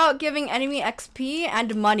 What about giving enemy XP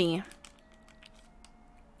and money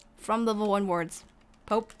from level 1 wards?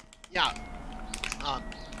 Pope? Yeah.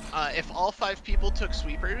 If all 5 people took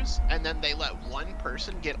sweepers and then they let one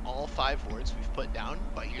person get all 5 wards we've put down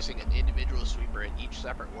by using an individual sweeper at each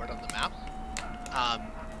separate ward on the map,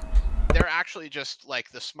 they're actually just like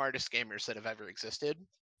the smartest gamers that have ever existed,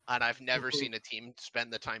 and I've never seen a team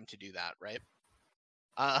spend the time to do that, right?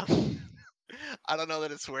 I don't know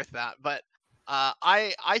that it's worth that, but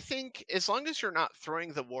I think as long as you're not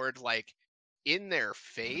throwing the ward like in their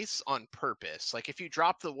face on purpose, like if you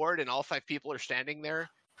drop the ward and all 5 people are standing there,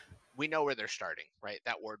 we know where they're starting, right?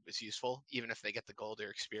 That ward was useful, even if they get the gold or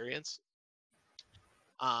experience.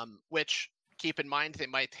 Which keep in mind they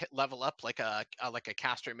might level up like a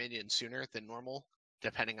caster minion sooner than normal,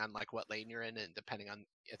 depending on like what lane you're in and depending on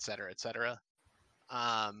et cetera.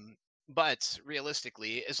 But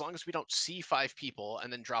realistically, as long as we don't see 5 people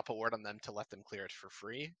and then drop a ward on them to let them clear it for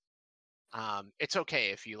free, it's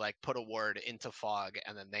okay if you like put a ward into fog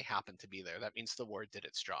and then they happen to be there. That means the ward did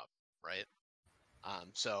its job, right?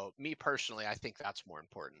 So me personally, I think that's more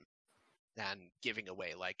important than giving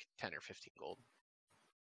away like 10 or 15 gold.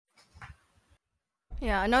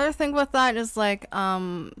 Yeah, another thing with that is like,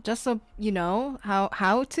 just so you know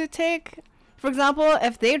how to take. For example,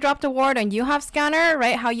 if they dropped a ward and you have scanner,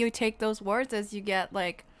 right? How you take those wards is you get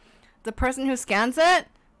like, the person who scans it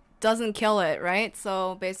doesn't kill it, right?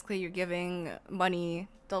 So basically, you're giving money,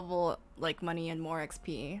 double like money and more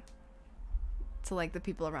XP to like the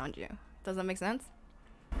people around you. Does that make sense?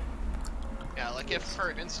 Yeah, like if,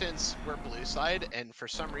 for instance, we're blue side and for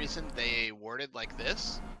some reason they warded like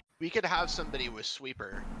this, we could have somebody with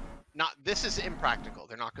sweeper. This is impractical.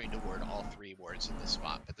 They're not going to ward all 3 wards in this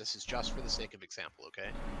spot, but this is just for the sake of example,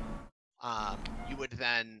 okay? You would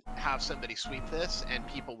then have somebody sweep this and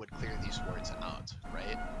people would clear these wards out,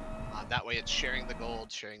 right? That way it's sharing the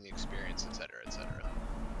gold, sharing the experience, etc., etc.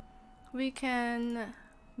 We can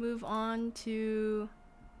move on to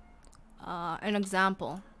an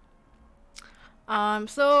example.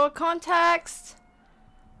 So context.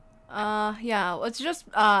 Yeah, it's just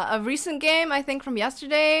a recent game, I think, from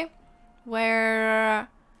yesterday, where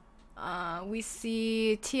we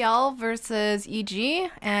see TL versus EG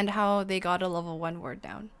and how they got a level 1 ward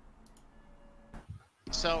down.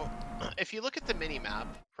 So, if you look at the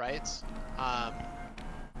mini-map, right,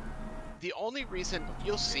 the only reason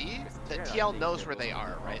you'll see that TL knows where they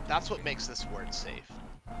are, right? That's what makes this ward safe.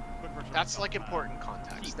 That's like important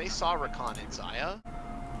context. They saw Rakan and Zaya.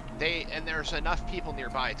 And there's enough people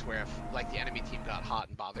nearby to where if like the enemy team got hot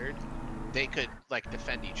and bothered, they could like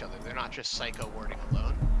defend each other. They're not just psycho warding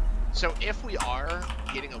alone. So if we are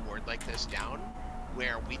getting a ward like this down,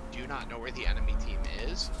 where we do not know where the enemy team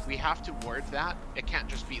is, we have to ward that. It can't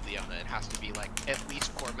just be Leona. It has to be like at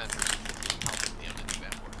least 4 members of the team helping Leona do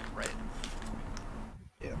that ward, right?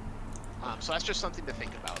 Yeah. So that's just something to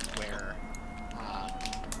think about where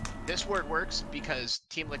this ward works because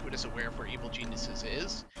Team Liquid is aware of where Evil Geniuses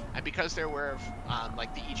is, and because they're aware of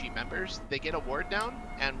like the EG members, they get a ward down,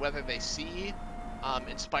 and whether they see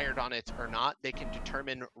Inspired on it or not, they can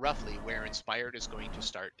determine roughly where Inspired is going to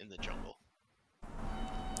start in the jungle.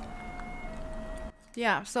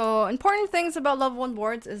 Yeah, so important things about level 1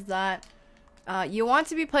 wards is that you want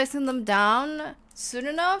to be placing them down soon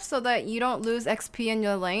enough so that you don't lose XP in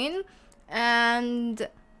your lane, and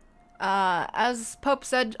as Pope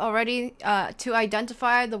said already, to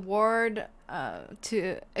identify the ward,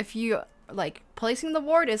 if you like placing the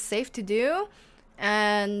ward is safe to do,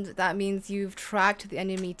 and that means you've tracked the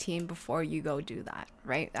enemy team before you go do that,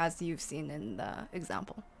 right? As you've seen in the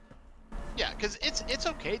example. Yeah, because it's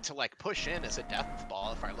okay to like push in as a death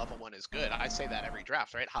ball if our level 1 is good. I say that every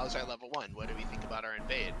draft, right? How's our level 1? What do we think about our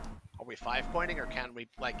invade? Are we 5-pointing or can we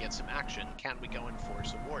like get some action? Can we go and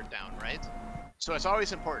force a ward down, right? So it's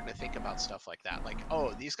always important to think about stuff like that. Like,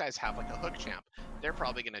 oh, these guys have like a hook champ. They're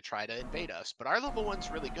probably going to try to invade us, but our level 1's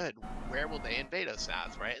really good. Where will they invade us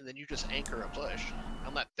at, right? And then you just anchor a push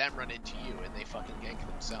and let them run into you and they fucking gank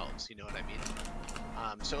themselves. You know what I mean?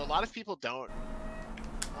 So a lot of people don't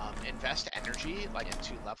invest energy like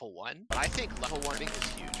into level 1, but I think level warding is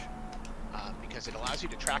huge because it allows you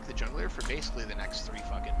to track the jungler for basically the next 3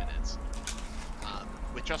 fucking minutes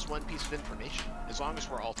with just one piece of information, as long as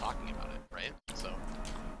we're all talking about it, right? So,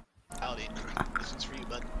 Aldi, this one's for you,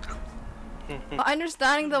 bud.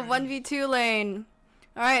 Understanding the 1v2 lane.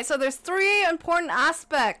 Alright, so there's 3 important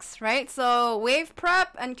aspects, right? So wave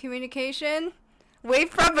prep and communication.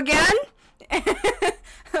 Wave prep again?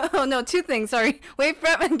 Oh no, 2 things, sorry. Wave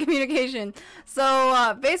prep and communication.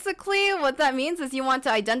 So basically what that means is you want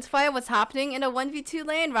to identify what's happening in a 1v2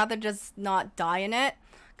 lane rather just not die in it.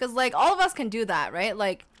 Because like all of us can do that, right?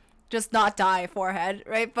 Like just not die forehead,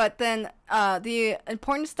 right? But then the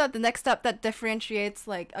important step, the next step that differentiates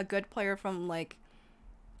like a good player from like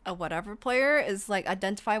a whatever player is like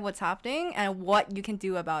identify what's happening and what you can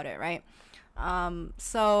do about it, right?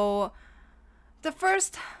 So the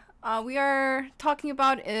first we are talking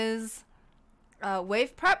about is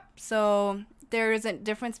wave prep. So there is a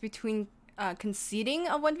difference between conceding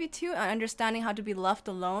a 1v2 and understanding how to be left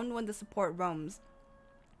alone when the support roams,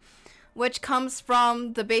 which comes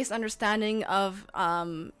from the base understanding of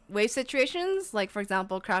wave situations, like for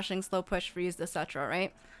example crashing, slow push, freeze, etc.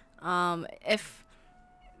 Right? If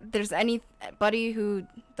there's anybody who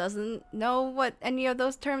doesn't know what any of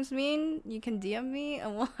those terms mean, you can DM me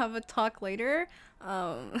and we'll have a talk later.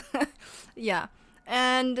 Yeah.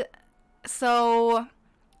 And so,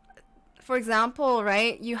 for example,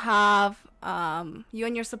 right, you have you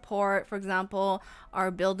and your support, for example, are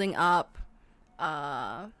building up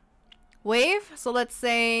wave. So let's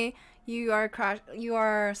say you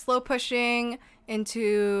are slow pushing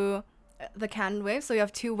into the cannon wave. So you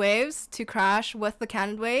have 2 waves to crash with the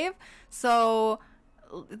cannon wave. So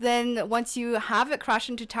then once you have it crash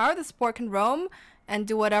into tower, the support can roam and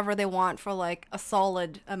do whatever they want for like a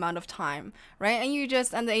solid amount of time, right? And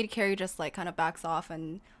the AD carry just like kind of backs off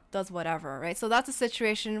and does whatever, right? So that's a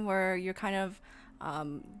situation where you're kind of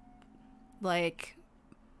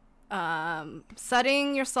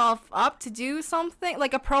setting yourself up to do something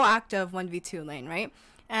like a proactive 1v2 lane, right?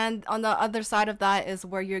 And on the other side of that is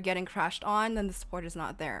where you're getting crashed on and the support is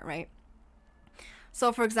not there, right?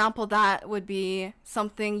 So for example, that would be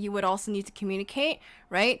something you would also need to communicate,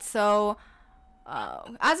 right? So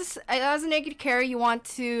as a negative carry, you want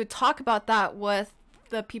to talk about that with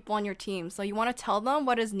the people on your team. So you want to tell them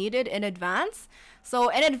what is needed in advance. So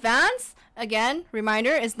in advance, again,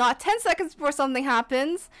 reminder, is not 10 seconds before something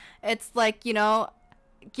happens. It's like, you know,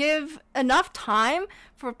 give enough time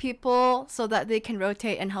for people so that they can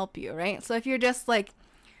rotate and help you, right? So if you're just like,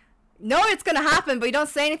 know it's gonna happen, but you don't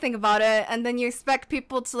say anything about it, and then you expect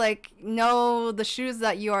people to like know the shoes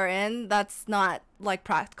that you are in, that's not like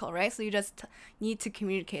practical, right? So you just need to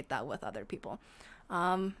communicate that with other people.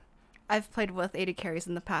 I've played with AD carries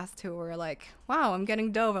in the past who were like, wow, I'm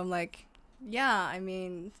getting dove. I'm like, yeah, I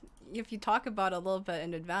mean, if you talk about it a little bit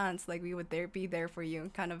in advance, like we would be there for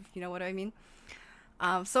you, kind of, you know what I mean?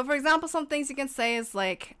 So for example, some things you can say is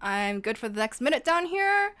like, I'm good for the next minute down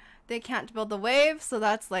here. They can't build the wave, so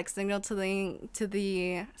that's like signal to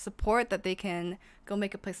the support that they can go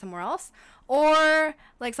make a play somewhere else. Or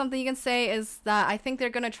like something you can say is that I think they're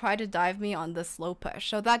gonna try to dive me on this slow push.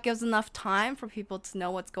 So that gives enough time for people to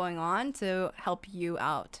know what's going on to help you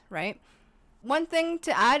out, right? One thing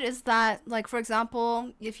to add is that, like, for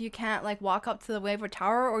example, if you can't like walk up to the wave or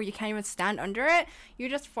tower, or you can't even stand under it, you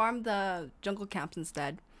just farm the jungle camps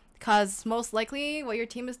instead. Because most likely what your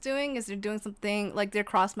team is doing is they're doing something like they're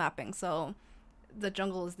cross mapping, so the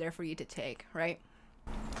jungle is there for you to take, right?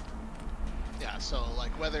 Yeah, so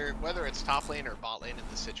like whether it's top lane or bot lane in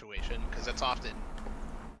this situation, because it's often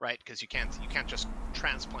right, because you can't just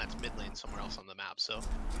transplant mid lane somewhere else on the map. So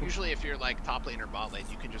usually if you're like top lane or bot lane,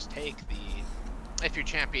 you can just take if your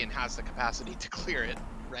champion has the capacity to clear it,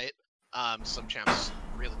 right? Some champs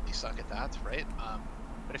really suck at that, right?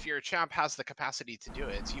 But if your champ has the capacity to do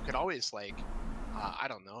it, you could always like, I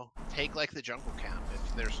don't know, take like the jungle camp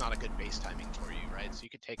if there's not a good base timing for you, right? So you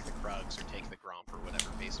could take the Krugs or take the Gromp or whatever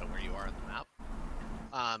based on where you are on the map.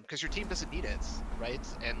 Because your team doesn't need it, right?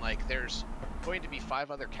 And like there's going to be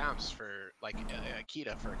 5 other camps for like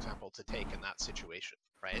Akita, for example, to take in that situation,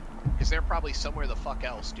 right? Because they're probably somewhere the fuck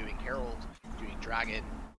else doing Herald, doing Dragon,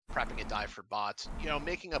 prepping a dive for bots, you know,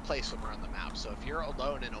 making a play somewhere on the map. So if you're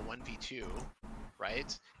alone in a 1v2,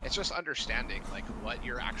 right, it's just understanding like what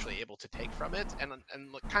you're actually able to take from it, and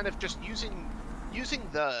kind of just using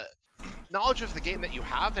the knowledge of the game that you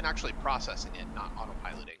have and actually processing it, not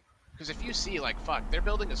autopiloting. Because if you see like, fuck, they're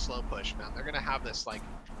building a slow push, man, they're gonna have this like,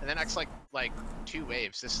 in the next like 2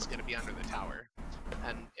 waves, this is gonna be under the tower.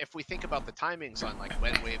 And if we think about the timings on like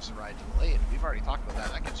when waves arrive to the lane, we've already talked about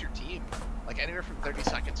that. That gives your team like anywhere from 30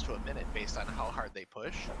 seconds to a minute based on how hard they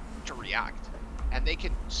push to react. And they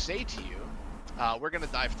can say to you, we're gonna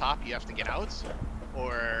dive top, you have to get out,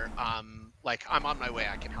 or like I'm on my way,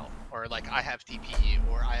 I can help, or like I have DP,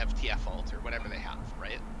 or I have TF ult, or whatever they have,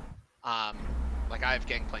 right? Like I have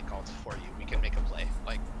Gangplank ult for you, we can make a play,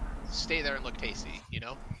 like stay there and look tasty, you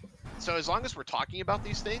know? So as long as we're talking about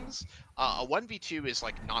these things, a 1v2 is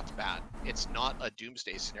like not bad. It's not a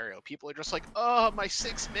doomsday scenario. People are just like, oh, my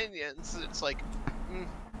 6 minions. It's like,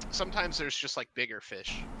 sometimes there's just like bigger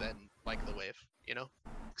fish than like the wave, you know?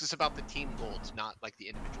 Because it's about the team gold, not like the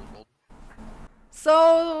individual gold.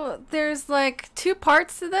 So there's like 2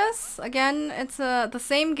 parts to this. Again, it's the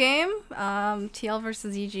same game, TL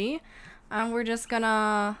versus EG, and we're just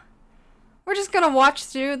gonna watch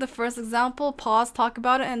through the first example, pause, talk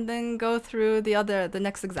about it, and then go through the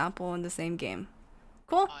next example in the same game.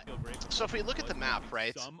 Cool. So if we look at the map,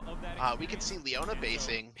 right, we can see Leona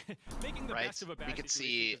basing, right? We can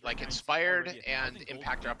see like Inspired and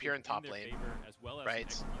Impactor up here in top lane,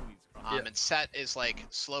 right? And Set is like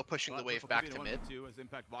slow pushing the wave back to mid.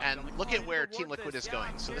 And look at where Team Liquid is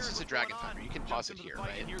going. So this is a Dragon Thunder. You can pause it here,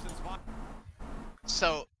 right?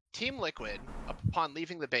 So Team Liquid, upon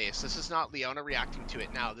leaving the base, this is not Leona reacting to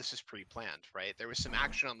it now. This is pre-planned, right? There was some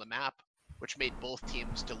action on the map which made both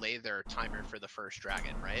teams delay their timer for the first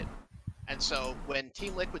dragon, right? And so when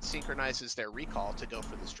Team Liquid synchronizes their recall to go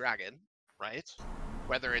for this dragon, right?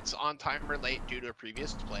 Whether it's on time or late due to a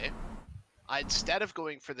previous play, instead of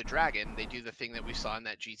going for the dragon, they do the thing that we saw in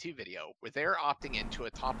that G2 video, where they're opting into a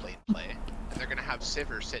top lane play, and they're gonna have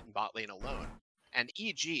Sivir sit in bot lane alone. And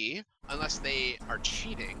EG, unless they are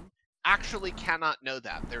cheating, actually cannot know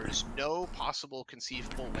that. There is no possible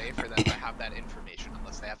conceivable way for them to have that information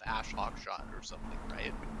unless they have Ashe Hawkshot or something,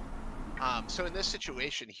 right? So in this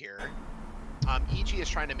situation here, EG is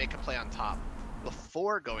trying to make a play on top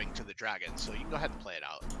before going to the dragon, so you can go ahead and play it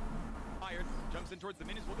out. Jumps in towards the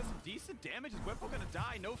minions. Will get some decent damage. Is Whippo gonna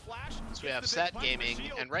die? No flash. So we have Set gaming,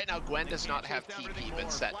 and right now Gwen does not have TP,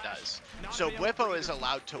 but Set does. So Whippo is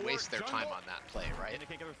allowed to waste their time on that play, right?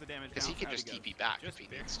 Because he can just TP back if he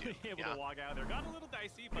needs to. Yeah.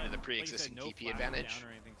 The pre-existing TP advantage.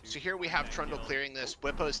 So here we have Trundle clearing this.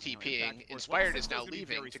 Whippo's TPing. Inspired is now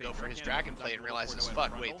leaving to go for his dragon play and realizes,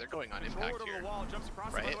 fuck, wait, they're going on impact here.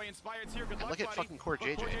 Right? And look at fucking Core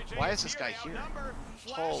JJ. Why is this guy here?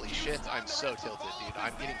 Holy shit, I'm so tilted, dude.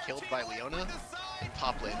 I'm getting killed by Leona in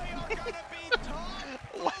top lane.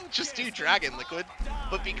 Just do Dragon, Liquid.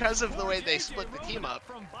 But because of the way they split the team up,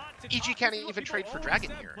 EG can't even trade for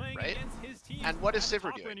Dragon here, right? And what is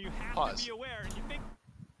Sivir doing? Pause.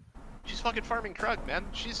 She's fucking farming Krug, man.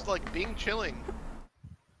 She's like being chilling.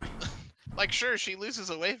 Like, sure, she loses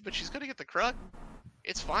a wave, but she's gonna get the Krug.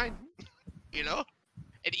 It's fine, you know?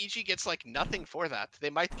 And EG gets like nothing for that. They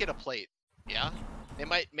might get a plate, yeah? They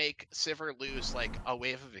might make Sivir lose like a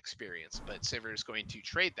wave of experience, but Sivir is going to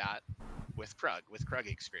trade that with Krug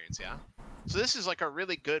experience, yeah? So this is like a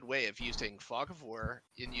really good way of using Fog of War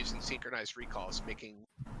and using synchronized recalls, making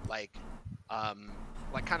like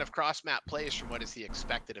kind of cross-map plays from what is the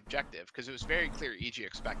expected objective, because it was very clear EG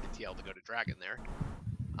expected TL to go to Dragon there.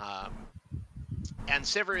 And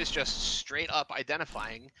Sivir is just straight up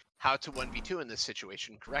identifying how to 1v2 in this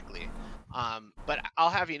situation correctly. But I'll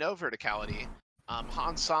have you know, Verticality,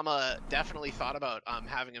 Hans Sama definitely thought about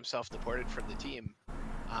having himself deported from the team,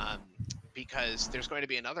 because there's going to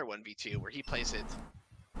be another 1v2 where he plays it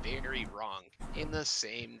very wrong in the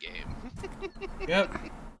same game. Yep.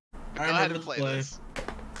 Go ahead and play this.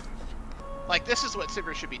 Like, this is what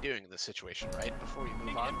Sivir should be doing in this situation, right? Before we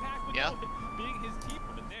move on. Yeah?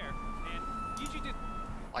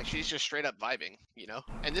 Like, she's just straight up vibing, you know?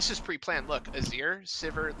 And this is pre-planned. Look, Azir,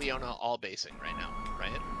 Sivir, Leona, all basing right now,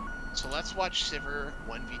 right? So let's watch Sivir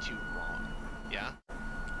 1v2 wrong, yeah?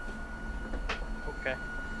 Okay.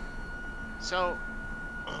 So,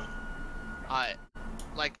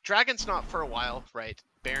 like, Dragon's not for a while, right?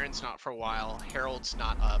 Baron's not for a while. Herald's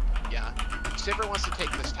not up, yeah? Sivir wants to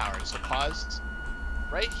take this tower, so pause.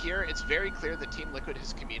 Right here, it's very clear that Team Liquid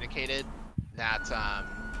has communicated that,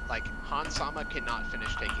 like, Hans Sama cannot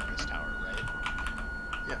finish taking this tower, right?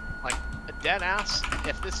 Yeah. Like, a dead ass,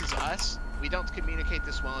 if this is us, we don't communicate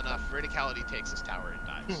this well enough, Verticality takes this tower and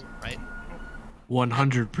dies, right?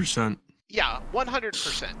 100%. Yeah,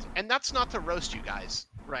 100%. And that's not to roast you guys,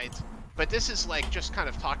 right? But this is like just kind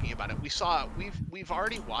of talking about it. We've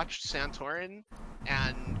already watched Santorin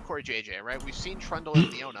and Core JJ, right? We've seen Trundle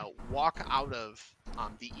and Leona walk out of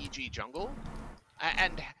the EG jungle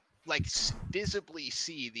and like visibly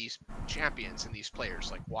see these champions and these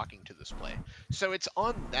players like walking to this play. So it's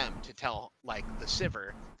on them to tell like the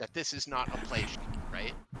Sivir that this is not a play,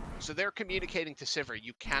 right? So they're communicating to Sivir,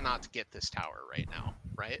 you cannot get this tower right now,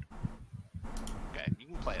 right? Okay, you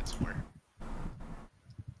can play it somewhere.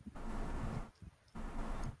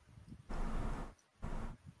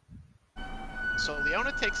 So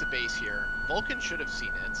Leona takes a base here. Vulcan should have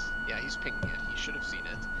seen it. Yeah, he's pinging it. He should have seen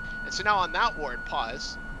it. And so now on that ward,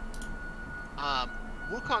 pause.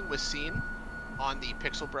 Wukong was seen on the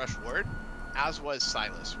Pixel Brush ward, as was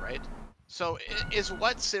Silas, right? So is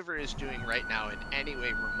what Sivir is doing right now in any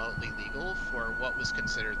way remotely legal for what was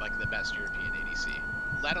considered like the best European ADC?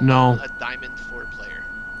 Let alone a Diamond 4 player.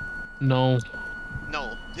 No.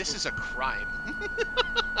 No, this is a crime.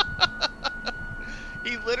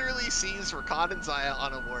 He literally sees Rakan and Xayah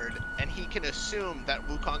on a ward, and he can assume that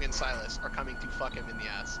Wukong and Silas are coming to fuck him in the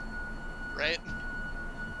ass. Right?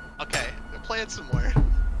 Okay, play it some more.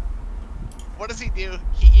 what does he do?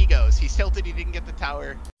 He egos. He's tilted. He didn't get the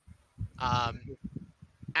tower.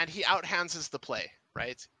 And he outhands the play,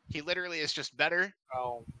 right? He literally is just better.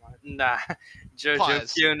 Oh my, nah. Jojo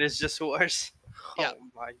Pause. Kyun is just worse. Yeah. Oh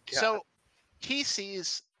my god. So he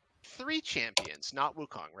sees 3 champions, not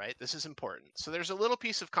Wukong, right? This is important. So there's a little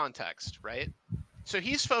piece of context, right? So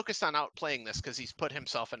he's focused on outplaying this because he's put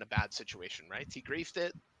himself in a bad situation, right? He griefed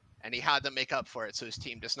it, and he had to make up for it so his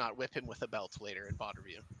team does not whip him with a belt later in bot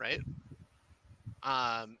review, right?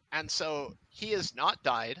 And so he has not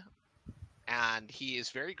died, and he is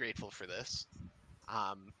very grateful for this.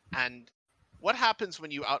 And what happens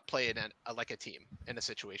when you outplay like a team in a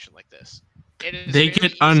situation like this? They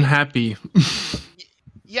get unhappy.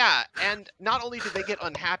 Yeah, and not only do they get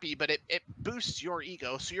unhappy, but it boosts your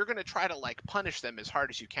ego, so you're going to try to like punish them as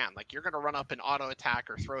hard as you can. Like you're going to run up and auto attack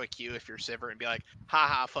or throw a Q if you're Sivir and be like,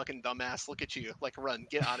 haha, fucking dumbass, look at you, like run,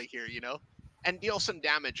 get out of here, you know? And deal some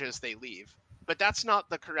damage as they leave. But that's not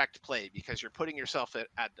the correct play because you're putting yourself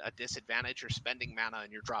at a disadvantage, you're spending mana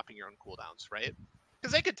and you're dropping your own cooldowns, right?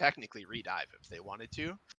 Because they could technically redive if they wanted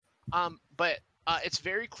to. But it's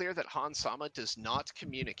very clear that Han Sama does not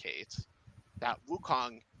communicate that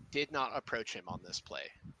Wukong did not approach him on this play.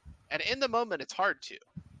 And in the moment, it's hard to,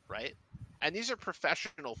 right? And these are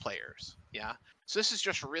professional players, yeah? So this is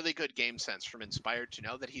just really good game sense from Inspired to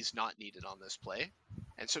know that he's not needed on this play.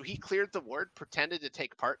 And so he cleared the ward, pretended to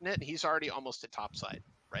take part in it, and he's already almost at topside,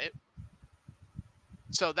 right?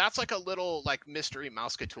 So that's like a little like mystery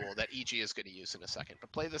Mauska tool that EG is going to use in a second,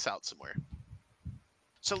 but play this out somewhere.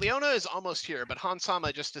 So Leona is almost here, but Han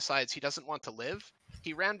Sama just decides he doesn't want to live.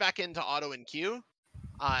 He ran back into auto and Q,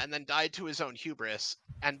 and then died to his own hubris.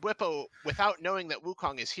 And Whippo, without knowing that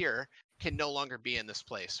Wukong is here, can no longer be in this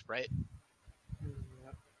place, right?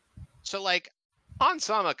 Yep. So, like, Han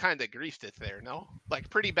Sama kind of griefed it there, no? Like,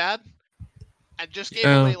 pretty bad? And just gave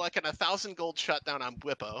away, like, an 1,000 gold shutdown on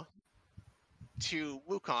Whippo to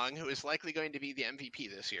Wukong, who is likely going to be the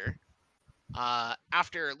MVP this year,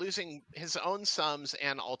 after losing his own sums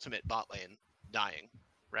and ultimate bot lane, dying,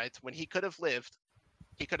 right? When he could have lived,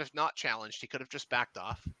 he could have not challenged, he could have just backed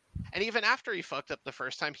off. And even after he fucked up the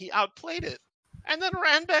first time, he outplayed it and then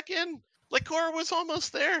ran back in. Like Cora was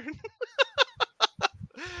almost there.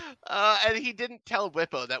 And he didn't tell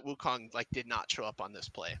Whippo that Wukong like did not show up on this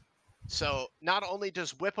play. So not only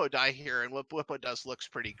does Whippo die here, and what Whippo does looks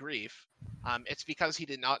pretty grief, it's because he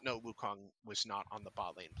did not know Wukong was not on the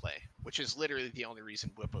bot lane play, which is literally the only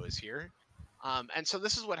reason Whippo is here. And so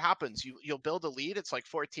this is what happens. You'll build a lead. It's like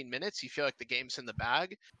 14 minutes. You feel like the game's in the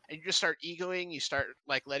bag, and you just start egoing. You start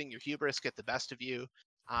like letting your hubris get the best of you,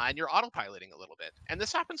 and you're autopiloting a little bit. And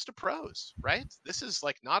this happens to pros, right? This is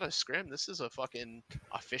like not a scrim. This is a fucking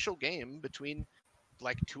official game between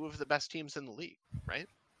like 2 of the best teams in the league, right?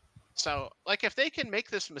 So like if they can make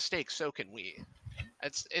this mistake, so can we.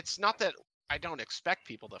 It's not that I don't expect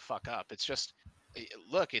people to fuck up. It's just,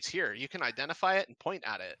 look, it's here. You can identify it and point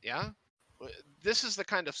at it, yeah? This is the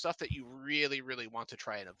kind of stuff that you really, really want to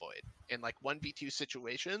try and avoid in like 1v2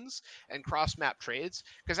 situations and cross-map trades,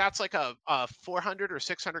 because that's like a 400 or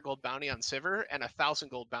 600 gold bounty on Sivir and 1,000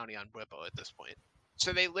 gold bounty on Whippo at this point.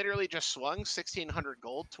 So they literally just swung 1,600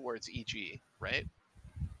 gold towards EG, right?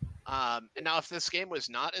 And now if this game was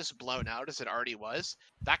not as blown out as it already was,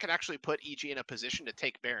 that could actually put EG in a position to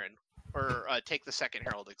take Baron, or take the second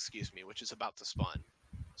Herald, excuse me, which is about to spawn.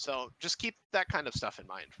 So just keep that kind of stuff in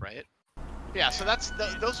mind, right? Yeah, so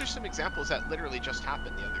those are some examples that literally just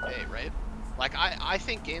happened the other day, right? Like, I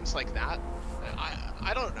think games like that,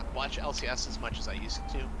 I don't watch LCS as much as I used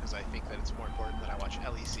to, because I think that it's more important that I watch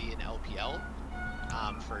LEC and LPL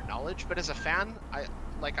for knowledge. But as a fan, I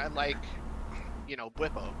like, you know,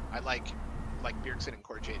 Whippo. I like Bjergsen and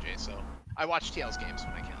Core JJ, so I watch TL's games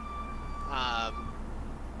when I can.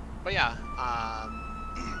 But yeah,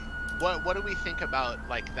 what do we think about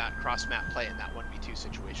like that cross-map play in that 1v2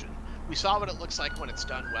 situation? We saw what it looks like when it's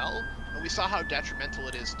done well, and we saw how detrimental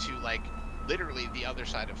it is to like literally the other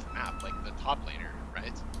side of the map, like the top laner,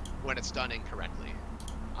 right? When it's done incorrectly.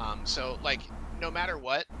 So like no matter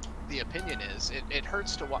what the opinion is, it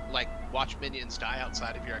hurts to watch minions die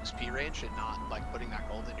outside of your XP range and not like putting that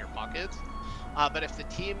gold in your pocket. But if the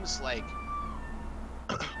team's like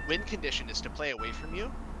win condition is to play away from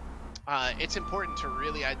you, it's important to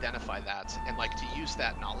really identify that and like to use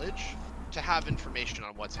that knowledge to have information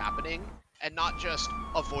on what's happening and not just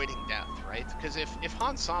avoiding death, right? Because if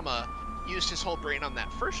Han Sama used his whole brain on that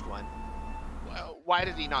first one, well, why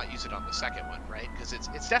did he not use it on the second one, right? Because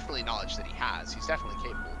it's definitely knowledge that he has. He's definitely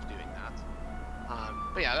capable of doing that.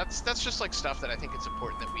 But yeah, that's just like stuff that I think it's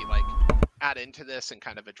important that we like add into this and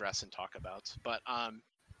kind of address and talk about. But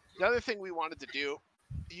the other thing we wanted to do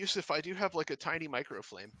Yusuf, I do have like a tiny micro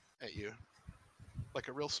flame at you, like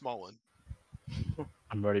a real small one.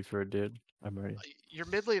 I'm ready for it, dude. I'm ready. Your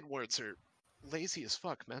mid lane wards are lazy as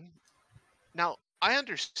fuck, man. Now, I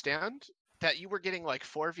understand that you were getting like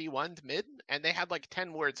 4v1'd mid, and they had like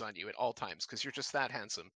 10 wards on you at all times, because you're just that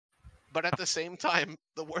handsome. But at the same time,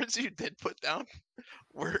 the wards you did put down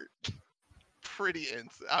were pretty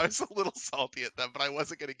I was a little salty at them, but I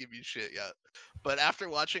wasn't gonna give you shit yet. But after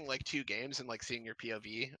watching like 2 games and like seeing your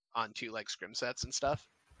POV on 2 like scrim sets and stuff,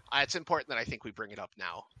 it's important that I think we bring it up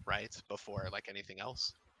now, right? Before like anything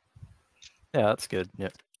else. Yeah, that's good. Yeah.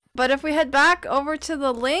 But if we head back over to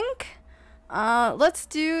the link, let's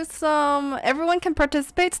do some. Everyone can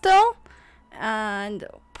participate still, and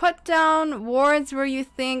put down wards where you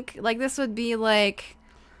think like this would be like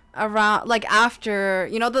around like after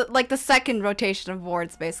the second rotation of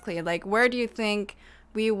wards basically. Like where do you think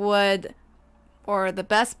we would, or the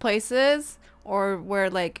best places, or where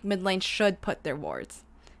like mid lane should put their wards?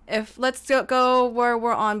 If let's go where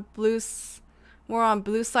we're on blue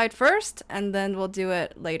side first, and then we'll do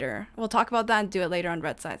it later. We'll talk about that and do it later on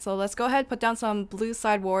red side. So let's go ahead, put down some blue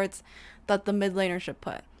side wards that the mid laner should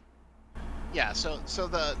put. Yeah, so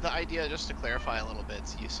the idea, just to clarify a little bit,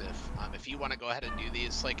 Yusuf, if you want to go ahead and do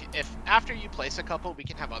these, like if after you place a couple, we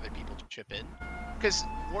can have other people chip in, because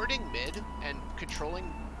warding mid and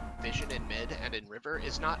controlling vision in mid and in river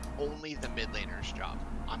is not only the mid laner's job.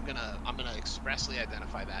 I'm gonna expressly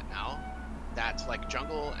identify that now. That like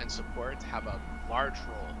jungle and support have a large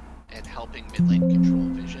role in helping mid lane control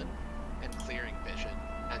vision and clearing vision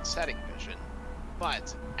and setting vision.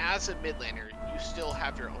 But as a mid laner, you still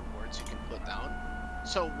have your own wards you can put down.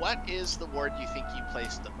 So what is the ward you think you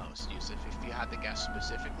placed the most, Yusuf? If you had to guess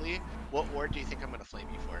specifically, what ward do you think I'm gonna flame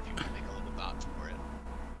you for if you want to make a little dot for it?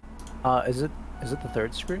 Is it the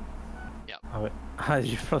third screen? Yeah. Oh, wait.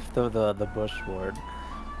 You left the bush ward,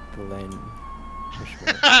 the lane bush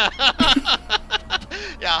ward.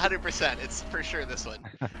 Yeah, 100%. It's for sure this one.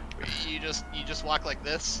 You just walk like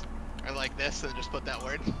this or like this and just put that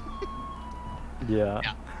word. Yeah.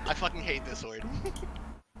 Yeah. I fucking hate this word.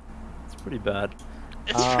 It's pretty bad.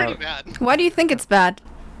 It's pretty bad. Why do you think it's bad?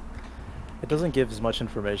 It doesn't give as much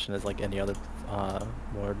information as like any other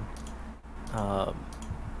ward.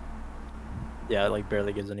 Yeah, it like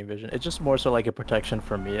barely gives any vision. It's just more so like a protection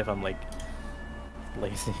for me if I'm like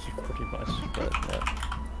lazy, pretty much. But yeah.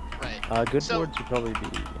 Right. Good wards would probably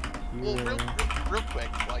be here. Well, real quick,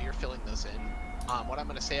 while you're filling those in, what I'm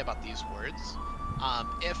gonna say about these wards,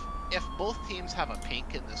 if both teams have a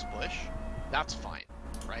pink in this bush, that's fine,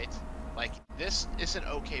 right? Like this is an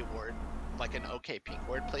okay ward, like an okay pink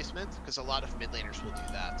ward placement, because a lot of mid laners will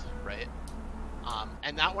do that, right?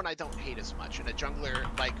 And that one I don't hate as much. And a jungler,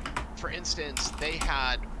 like for instance, they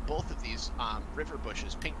had both of these river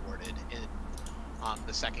bushes pink warded in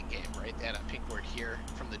the second game, right? They had a pink ward here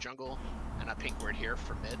from the jungle and a pink ward here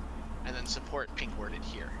from mid, and then support pink warded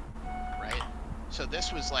here, right? So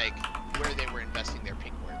this was like where they were investing their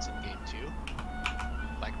pink wards in game 2,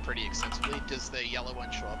 like pretty extensively. Does the yellow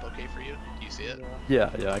one show up okay for you? Do you see it? Yeah,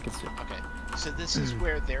 I can see it. Okay, so this is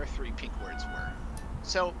where their 3 pink wards were.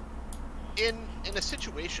 So in a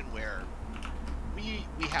situation where we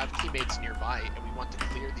have teammates nearby and we want to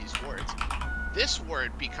clear these wards, this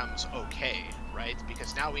ward becomes okay, right?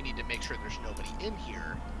 Because now we need to make sure there's nobody in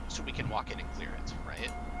here so we can walk in and clear it,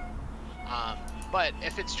 right? But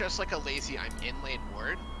if it's just like a lazy I'm in lane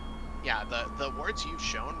ward, yeah, the wards you've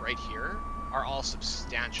shown right here are all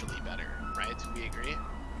substantially better, right? We agree?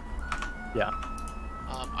 Yeah.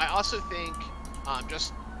 I also think,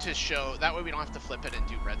 just to show, that way we don't have to flip it and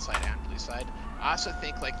do red side and blue side, I also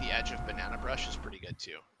think like the edge of banana brush is pretty good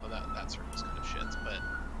too. Well, that circle's kind of shit, but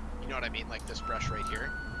you know what I mean? Like this brush right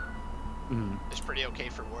here is pretty okay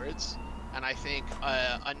for wards. And I think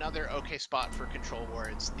another okay spot for control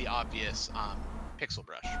wards, the obvious pixel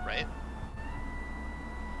brush, right?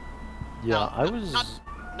 Yeah, now, I was...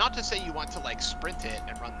 Not to say you want to like sprint it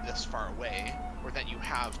and run this far away, or that you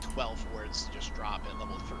have 12 wards to just drop at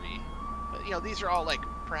level 3. But you know, these are all like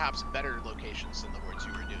perhaps better locations than the wards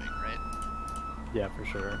you were doing, right? Yeah, for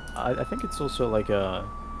sure. I think it's also like a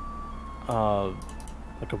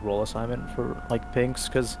role assignment for like pinks,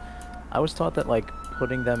 because I was taught that like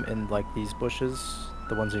putting them in like these bushes,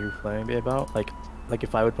 the ones that you're flaming me about, like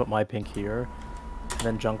if I would put my pink here, and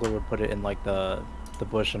then jungler would put it in like the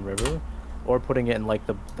bush and river, or putting it in like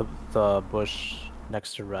the bush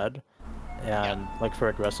next to red, and like for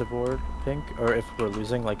aggressive ward pink, or if we're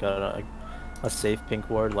losing like a safe pink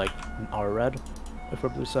ward like our red, if we're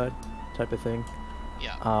blue side type of thing.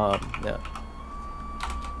 Yeah. Yeah.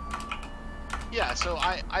 Yeah, so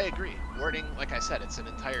I agree. Warding, like I said, it's an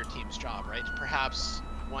entire team's job, right? Perhaps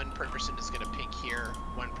one person is gonna pink here,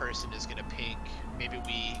 one person is gonna pink. Maybe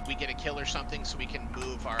we get a kill or something, so we can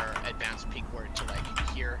move our advanced pink ward to like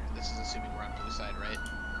here. This is assuming we're on blue side, right?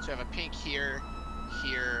 So we have a pink here,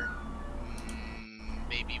 here.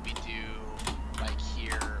 Maybe we do like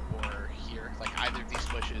here or here, like either of these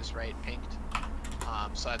bushes, right? Pinked.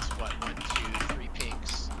 So that's what, 1, 2, 3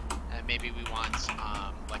 pinks. And maybe we want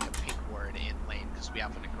like a pink ward in lane because we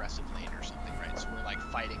have an aggressive lane or something, right? So we're like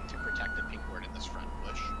fighting to protect the pink ward in this front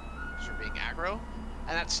bush because we're being aggro.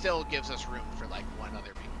 And that still gives us room for like one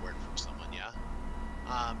other pink ward from someone,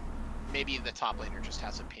 yeah? Maybe the top laner just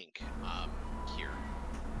has a pink here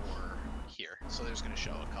or here. So there's going to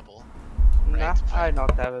show a couple. Nah, Right? I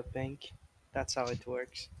not have a pink. That's how it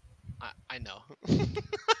works. I know.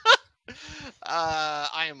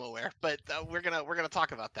 I am aware, but we're gonna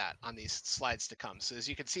talk about that on these slides to come. So as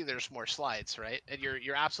you can see, there's more slides, right? And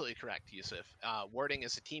you're absolutely correct, Yusuf. Warding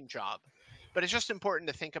is a team job, but it's just important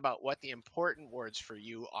to think about what the important wards for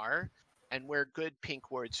you are and where good pink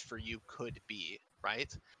wards for you could be,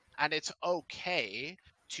 right? And it's okay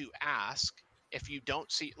to ask if you don't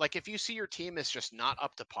see, like if you see your team is just not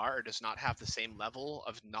up to par or does not have the same level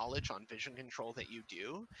of knowledge on vision control that you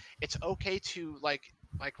do, it's okay to like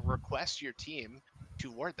request your team to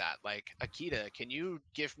ward that. Like, Akita, can you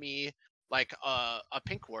give me like a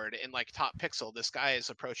pink ward in like top pixel? This guy is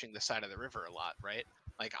approaching the side of the river a lot, right?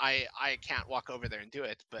 Like I can't walk over there and do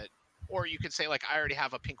it, but, or you could say like, I already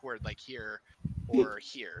have a pink ward like here or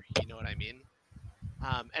here, you know what I mean?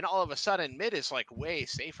 And all of a sudden mid is like way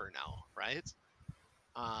safer now, right?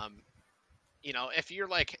 You know, if you're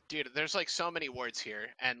like, dude, there's like so many wards here,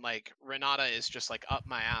 and like Renata is just like up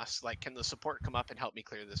my ass, like, can the support come up and help me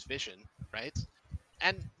clear this vision, right?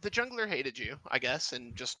 And the jungler hated you, I guess,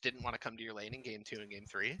 and just didn't want to come to your lane in game 2 and game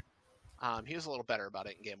 3. He was a little better about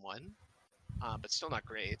it in game 1, but still not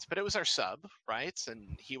great. But it was our sub, right?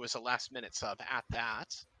 And he was a last minute sub at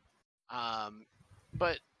that.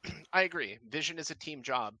 But I agree, vision is a team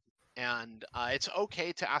job, and it's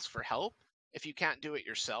okay to ask for help if you can't do it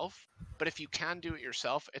yourself. But if you can do it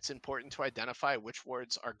yourself, it's important to identify which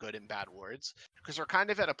wards are good and bad wards, because we're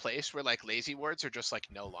kind of at a place where like lazy wards are just like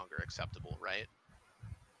no longer acceptable, right?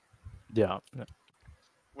 Yeah.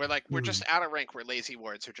 We're like, we're just at a rank where lazy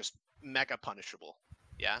wards are just mega punishable.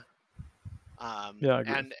 Yeah. Yeah, I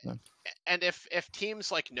agree. And if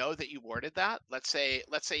teams like know that you warded that, let's say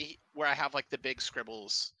where I have like the big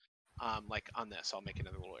scribbles, like on this, I'll make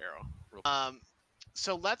another little arrow.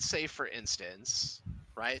 So let's say for instance,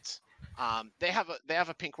 right? They have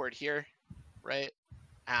a pink word here, right?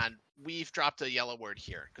 And we've dropped a yellow word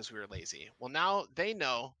here because we were lazy. Well, now they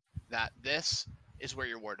know that this is where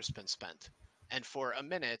your ward has been spent. And for a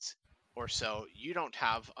minute or so, you don't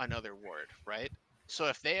have another ward, right? So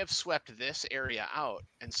if they have swept this area out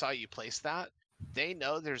and saw you place that, they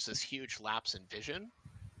know there's this huge lapse in vision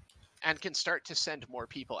and can start to send more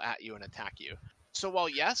people at you and attack you. So while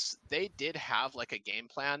yes, they did have like a game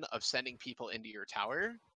plan of sending people into your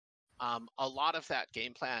tower, a lot of that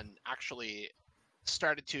game plan actually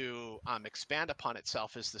started to expand upon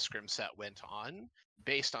itself as the scrim set went on,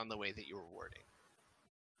 based on the way that you were warding.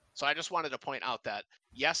 So I just wanted to point out that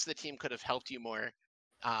yes, the team could have helped you more.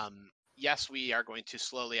 Yes, we are going to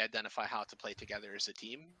slowly identify how to play together as a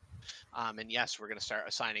team. And yes, we're going to start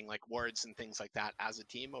assigning like wards and things like that as a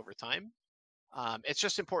team over time. It's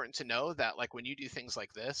just important to know that like when you do things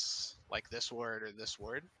like this word or this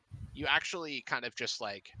word, you actually kind of just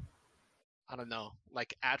like, I don't know,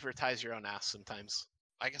 like advertise your own ass sometimes.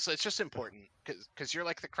 I guess it's just important because you're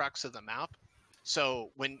like the crux of the map.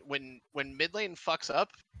 So when mid lane fucks up,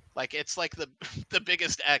 like it's like the the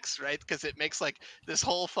biggest X, right? Because it makes like this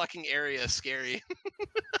whole fucking area scary.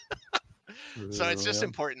 So it's just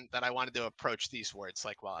important that I wanted to approach these words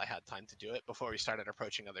like while I had time to do it before we started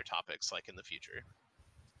approaching other topics like in the future.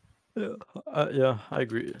 Yeah, yeah, I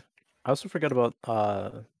agree. I also forget about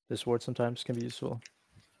this word sometimes can be useful.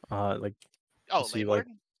 Like Oh, see lane like ward?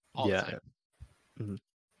 All the time. Mhm.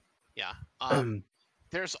 Yeah.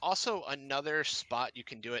 There's also another spot you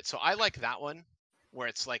can do it. So I like that one where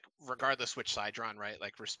it's like regardless which side you're on, right?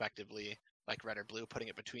 Like respectively, like red or blue, putting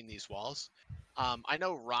it between these walls. I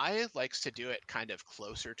know Rai likes to do it kind of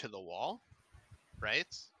closer to the wall, right?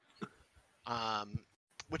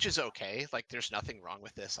 Which is okay. Like there's nothing wrong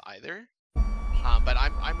with this either. But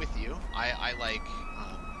I'm with you. I like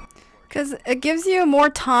because it gives you more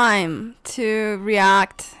time to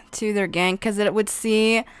react to their gank, because it would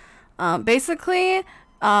see basically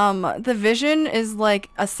the vision is like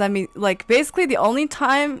a basically the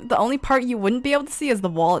only part you wouldn't be able to see is the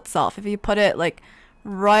wall itself if you put it like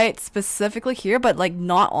right specifically here, but like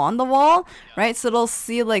not on the wall, right? So it'll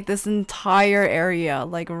see like this entire area,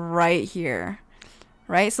 like right here,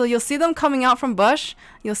 right? So you'll see them coming out from bush.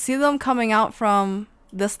 You'll see them coming out from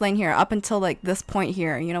this lane here up until like this point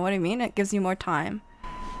here. You know what I mean? It gives you more time.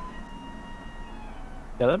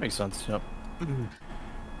 Yeah, that makes sense. Yep.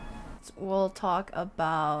 We'll talk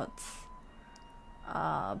about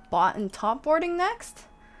bot and top boarding next.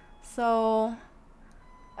 So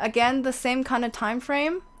again, the same kind of time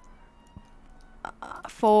frame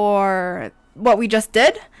for what we just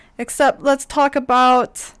did, except let's talk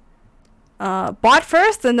about bot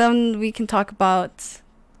first, and then we can talk about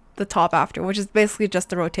the top after, which is basically just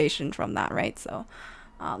the rotation from that, right? So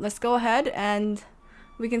let's go ahead and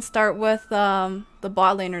we can start with the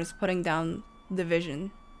bot laners putting down the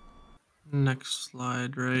vision. Next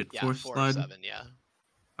slide, right? Yeah, Fourth 4 slide. 7, yeah.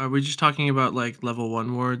 Are we just talking about like level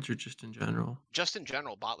 1 wards or just in general? Just in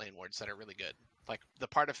general, bot lane wards that are really good. Like the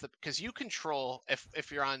part of the, because you control,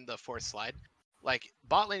 if you're on the 4th slide, like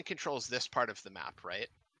bot lane controls this part of the map, right?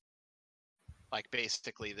 Like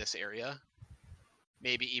basically this area,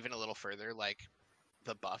 maybe even a little further, like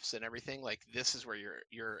the buffs and everything. Like this is where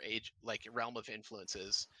your age, like realm of influence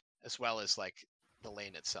is, as well as like the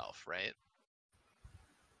lane itself, right?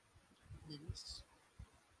 Yes.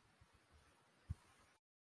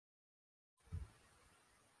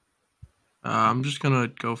 I'm just gonna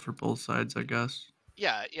go for both sides, I guess.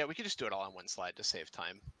 Yeah, we could just do it all on one slide to save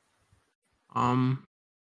time.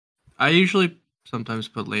 I usually sometimes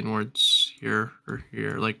put lane wards here or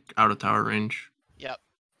here, like out of tower range. Yep.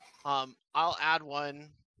 I'll add one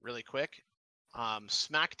really quick.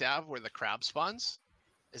 Smack dab where the crab spawns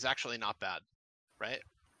is actually not bad, right?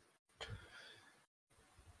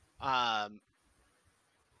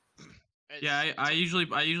 Yeah, I usually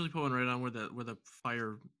put one right on where the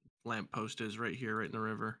fire lamp post is, right here, right in the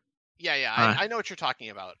river. Yeah, I know what you're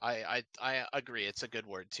talking about. I agree. It's a good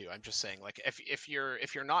word too. I'm just saying, like, if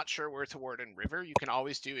you're not sure where to ward in river, you can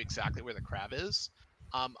always do exactly where the crab is.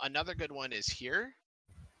 Another good one is here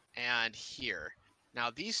and here.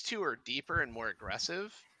 Now these two are deeper and more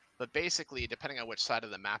aggressive, but basically, depending on which side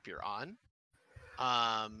of the map you're on,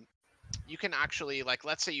 you can actually, like,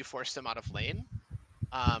 let's say you force them out of lane.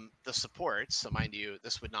 The supports, so mind you,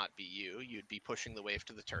 this would not be you. You'd be pushing the wave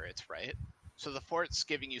to the turrets, right? So the fort's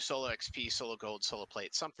giving you solo XP, solo gold, solo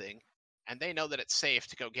plate, something, and they know that it's safe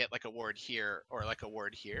to go get like a ward here or like a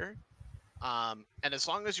ward here. And as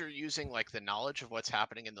long as you're using like the knowledge of what's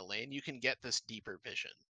happening in the lane, you can get this deeper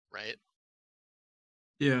vision, right?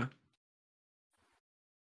 Yeah.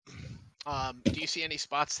 Do you see any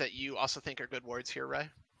spots that you also think are good wards here, Ray?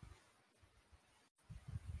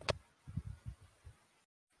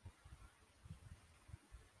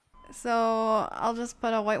 So I'll just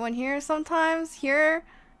put a white one here sometimes. Here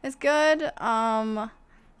is good.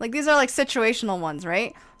 Like these are like situational ones,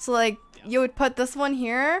 right? So like you would put this one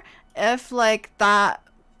here if like that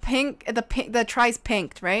the try's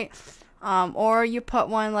pinked, right? Or you put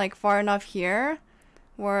one like far enough here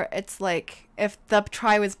where it's like if the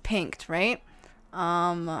try was pinked, right?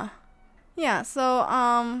 Yeah,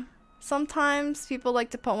 so sometimes people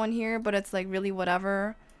like to put one here, but it's like really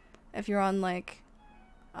whatever if you're on like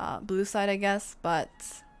blue side, I guess, but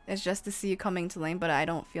it's just to see you coming to lane, but I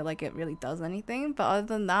don't feel like it really does anything. But other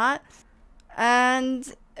than that,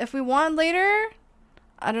 and if we want later,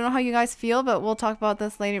 I don't know how you guys feel, but we'll talk about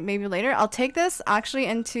this later, maybe later. I'll take this actually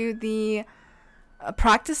into the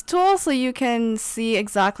practice tool so you can see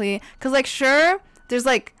exactly, because like sure, there's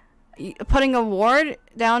like putting a ward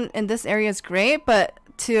down in this area is great, but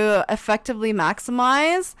to effectively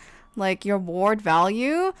maximize like your ward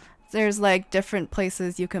value, there's like different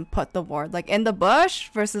places you can put the ward, like in the bush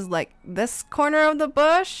versus like this corner of the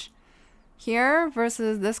bush here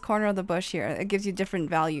versus this corner of the bush here. It gives you different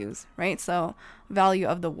values, right? So value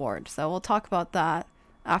of the ward. So we'll talk about that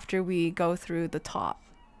after we go through the top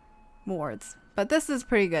wards. But this is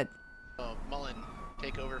pretty good. Oh, Mullen,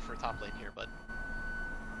 take over for top lane here, bud.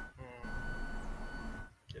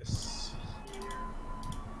 Yes. Here.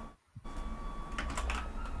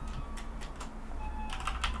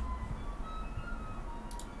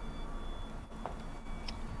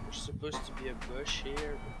 There's supposed to be a bush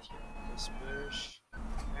here, but yeah, this bush.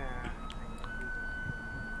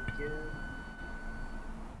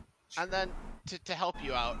 And then to help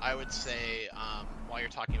you out, I would say while you're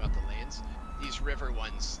talking about the lanes, these river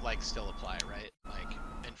ones like still apply, right? Like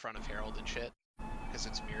in front of Herald and shit, because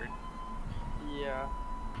it's mirrored. Yeah.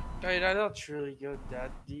 I don't really go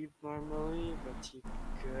that deep normally, but you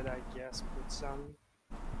could, I guess, put some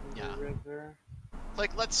in the river.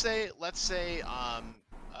 Like let's say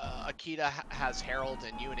Akita has Herald,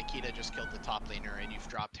 and you and Akita just killed the top laner, and you've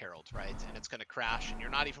dropped Herald, right? And it's going to crash, and you're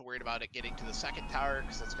not even worried about it getting to the second tower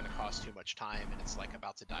because it's going to cost too much time, and it's like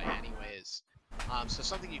about to die anyways. So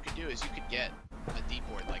something you could do is you could get a deep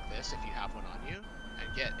ward like this if you have one on you,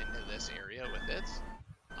 and get into this area with it.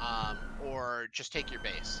 Or just take your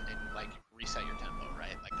base and like reset your tempo,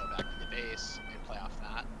 right? Like go back to the base and play off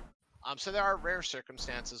that. So there are rare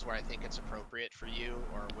circumstances where I think it's appropriate for you,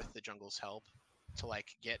 or with the jungle's help, to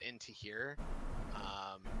like get into here.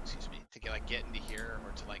 Excuse me, to get into here,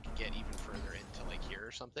 or to like get even further into like here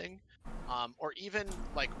or something. Or even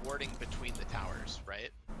like warding between the towers, right?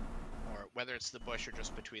 Or whether it's the bush or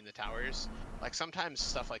just between the towers. Like sometimes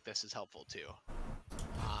stuff like this is helpful too.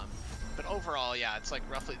 But overall, yeah, it's like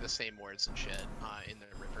roughly the same wards and shit in the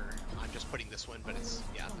river. I'm just putting this one, but it's,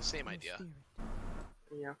 yeah, the same idea.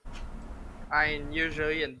 Yeah. And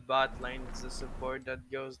usually in bot lane, it's the support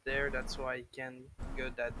that goes there. That's why you can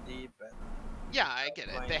go that deep. But Yeah, I get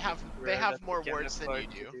it. lane, They have it's rare that more you can wards than you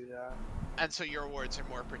afford to do. that. And so your wards are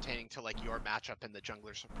more pertaining to like your matchup and the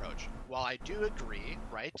jungler's approach. While I do agree,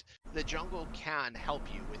 right, the jungle can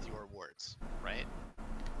help you with your wards, right?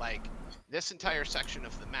 Like this entire section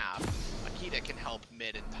of the map, Akita can help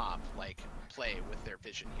mid and top like play with their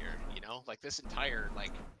vision here, you know? Like this entire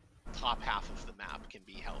like top half of the map can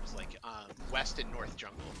be helped, like west and north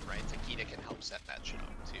jungle, right? Akita can help set that shit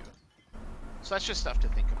up too. So that's just stuff to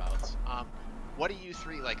think about. What do you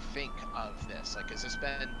three like think of this? Like, has this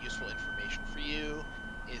been useful information for you?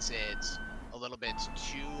 Is it a little bit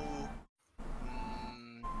too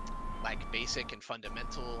like basic and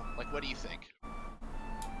fundamental? Like, what do you think?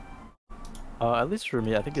 At least for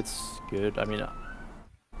me, I think it's good. I mean,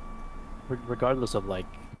 regardless of like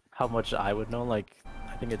how much I would know, like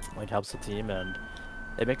I think it like helps the team, and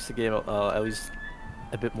it makes the game at least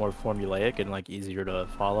a bit more formulaic and like easier to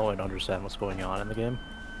follow and understand what's going on in the game.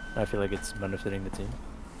 And I feel like it's benefiting the team.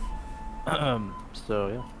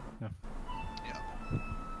 So yeah.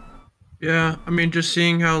 Yeah, I mean, just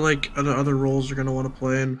seeing how like other roles are gonna want to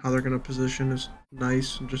play and how they're gonna position is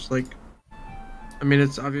nice, and just like, I mean,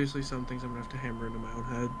 it's obviously some things I'm gonna have to hammer into my own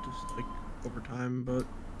head just like over time, but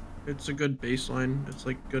it's a good baseline. It's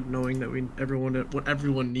like good knowing that what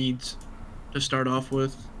everyone needs to start off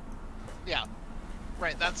with. Yeah,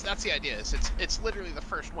 right. That's the idea. Is it's literally the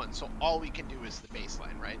first one, so all we can do is the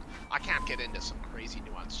baseline, right? I can't get into some crazy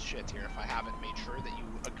nuanced shit here if I haven't made sure that you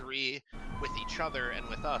agree with each other and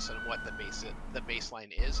with us on what the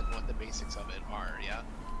baseline is and what the basics of it are. Yeah.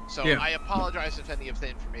 So Yeah. I apologize if any of the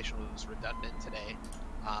information was redundant today.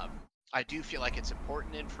 I do feel like it's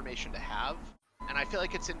important information to have, and I feel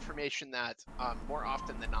like it's information that more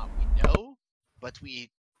often than not we know, but we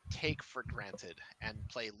take for granted and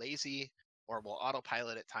play lazy, or will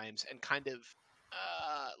autopilot at times, and kind of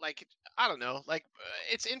like, I don't know, like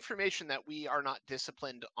it's information that we are not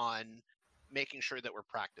disciplined on making sure that we're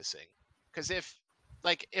practicing. Because if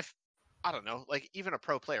I don't know, like even a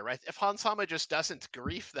pro player, right? If Hansama just doesn't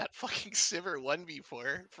grief that fucking Sivir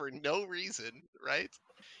 1v4 for no reason, right?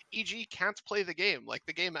 EG can't play the game. Like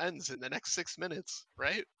the game ends in the next 6 minutes,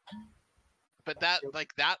 right? But that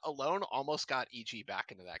alone almost got EG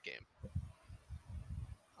back into that game.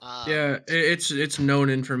 Yeah, it's known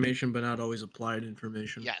information, but not always applied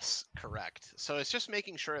information. Yes, correct. So it's just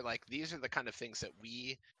making sure like these are the kind of things that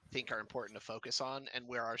we think are important to focus on and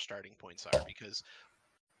where our starting points are, because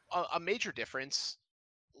a major difference,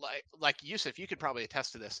 like Yusuf, you could probably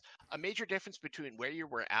attest to this, a major difference between where you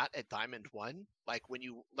were at Diamond 1, like when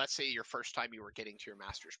you, let's say your first time you were getting to your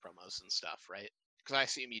Masters promos and stuff, right? Because I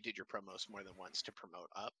assume you did your promos more than once to promote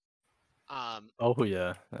up. Oh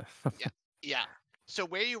yeah. Yeah. So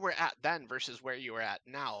where you were at then versus where you were at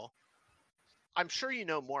now, I'm sure you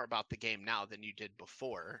know more about the game now than you did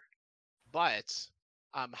before, but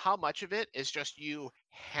how much of it is just you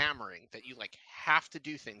hammering that you like have to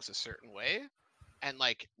do things a certain way and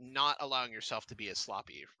like not allowing yourself to be as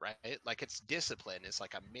sloppy, right? Like it's discipline is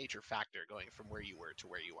like a major factor going from where you were to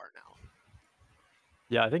where you are now.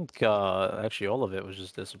 Yeah, I think actually all of it was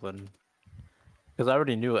just discipline. Because I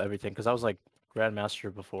already knew everything, because I was like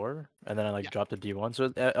Grandmaster before, and then I like dropped to D1,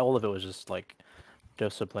 so all of it was just like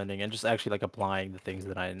disciplining and just actually like applying the things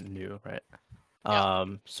that I knew, right?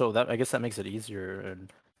 So that, I guess that makes it easier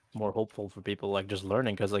and more hopeful for people like just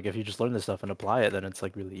learning, because like if you just learn this stuff and apply it, then it's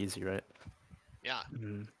like really easy, right? Yeah.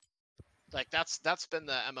 Mm-hmm. Like that's been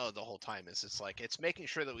the MO the whole time, is it's like it's making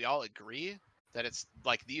sure that we all agree that it's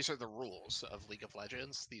like these are the rules of League of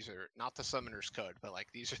Legends. These are not the summoner's code, but like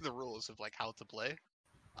these are the rules of like how to play.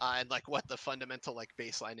 And like what the fundamental like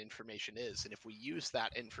baseline information is. And if we use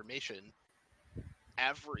that information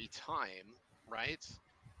every time, right,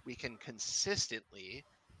 we can consistently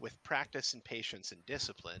with practice and patience and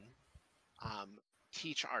discipline,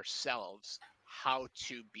 teach ourselves how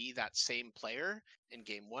to be that same player in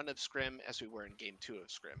game 1 of Scrim as we were in game 2 of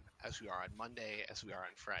Scrim, as we are on Monday, as we are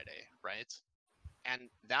on Friday, right? And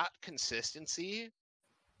that consistency,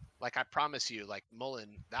 like I promise you, like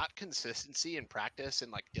Mullen, that consistency in practice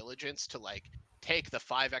and like diligence to like take the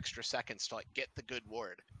 5 extra seconds to like get the good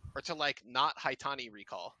ward, or to like not Haitani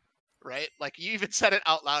recall, right? Like you even said it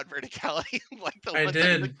out loud, Verticality. Like the I one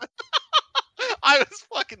did. I was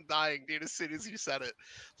fucking dying, dude, as soon as you said it.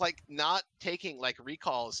 Like, not taking, like,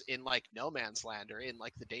 recalls in, like, no man's land or in,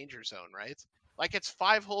 like, the danger zone, right? Like, it's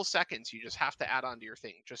 5 whole seconds you just have to add on to your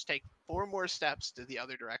thing. Just take 4 more steps to the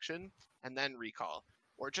other direction and then recall.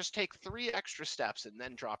 Or just take 3 extra steps and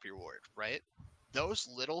then drop your ward, right? Those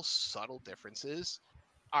little subtle differences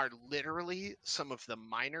are literally some of the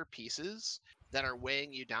minor pieces that are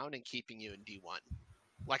weighing you down and keeping you in D1.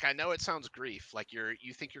 Like, I know it sounds grief. Like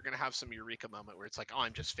you think you're gonna have some eureka moment where it's like, oh,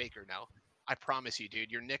 I'm just faker now. I promise you,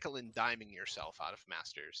 dude, you're nickel and diming yourself out of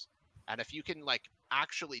Masters. And if you can like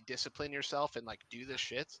actually discipline yourself and like do this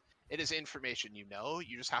shit, it is information you know.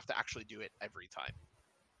 You just have to actually do it every time.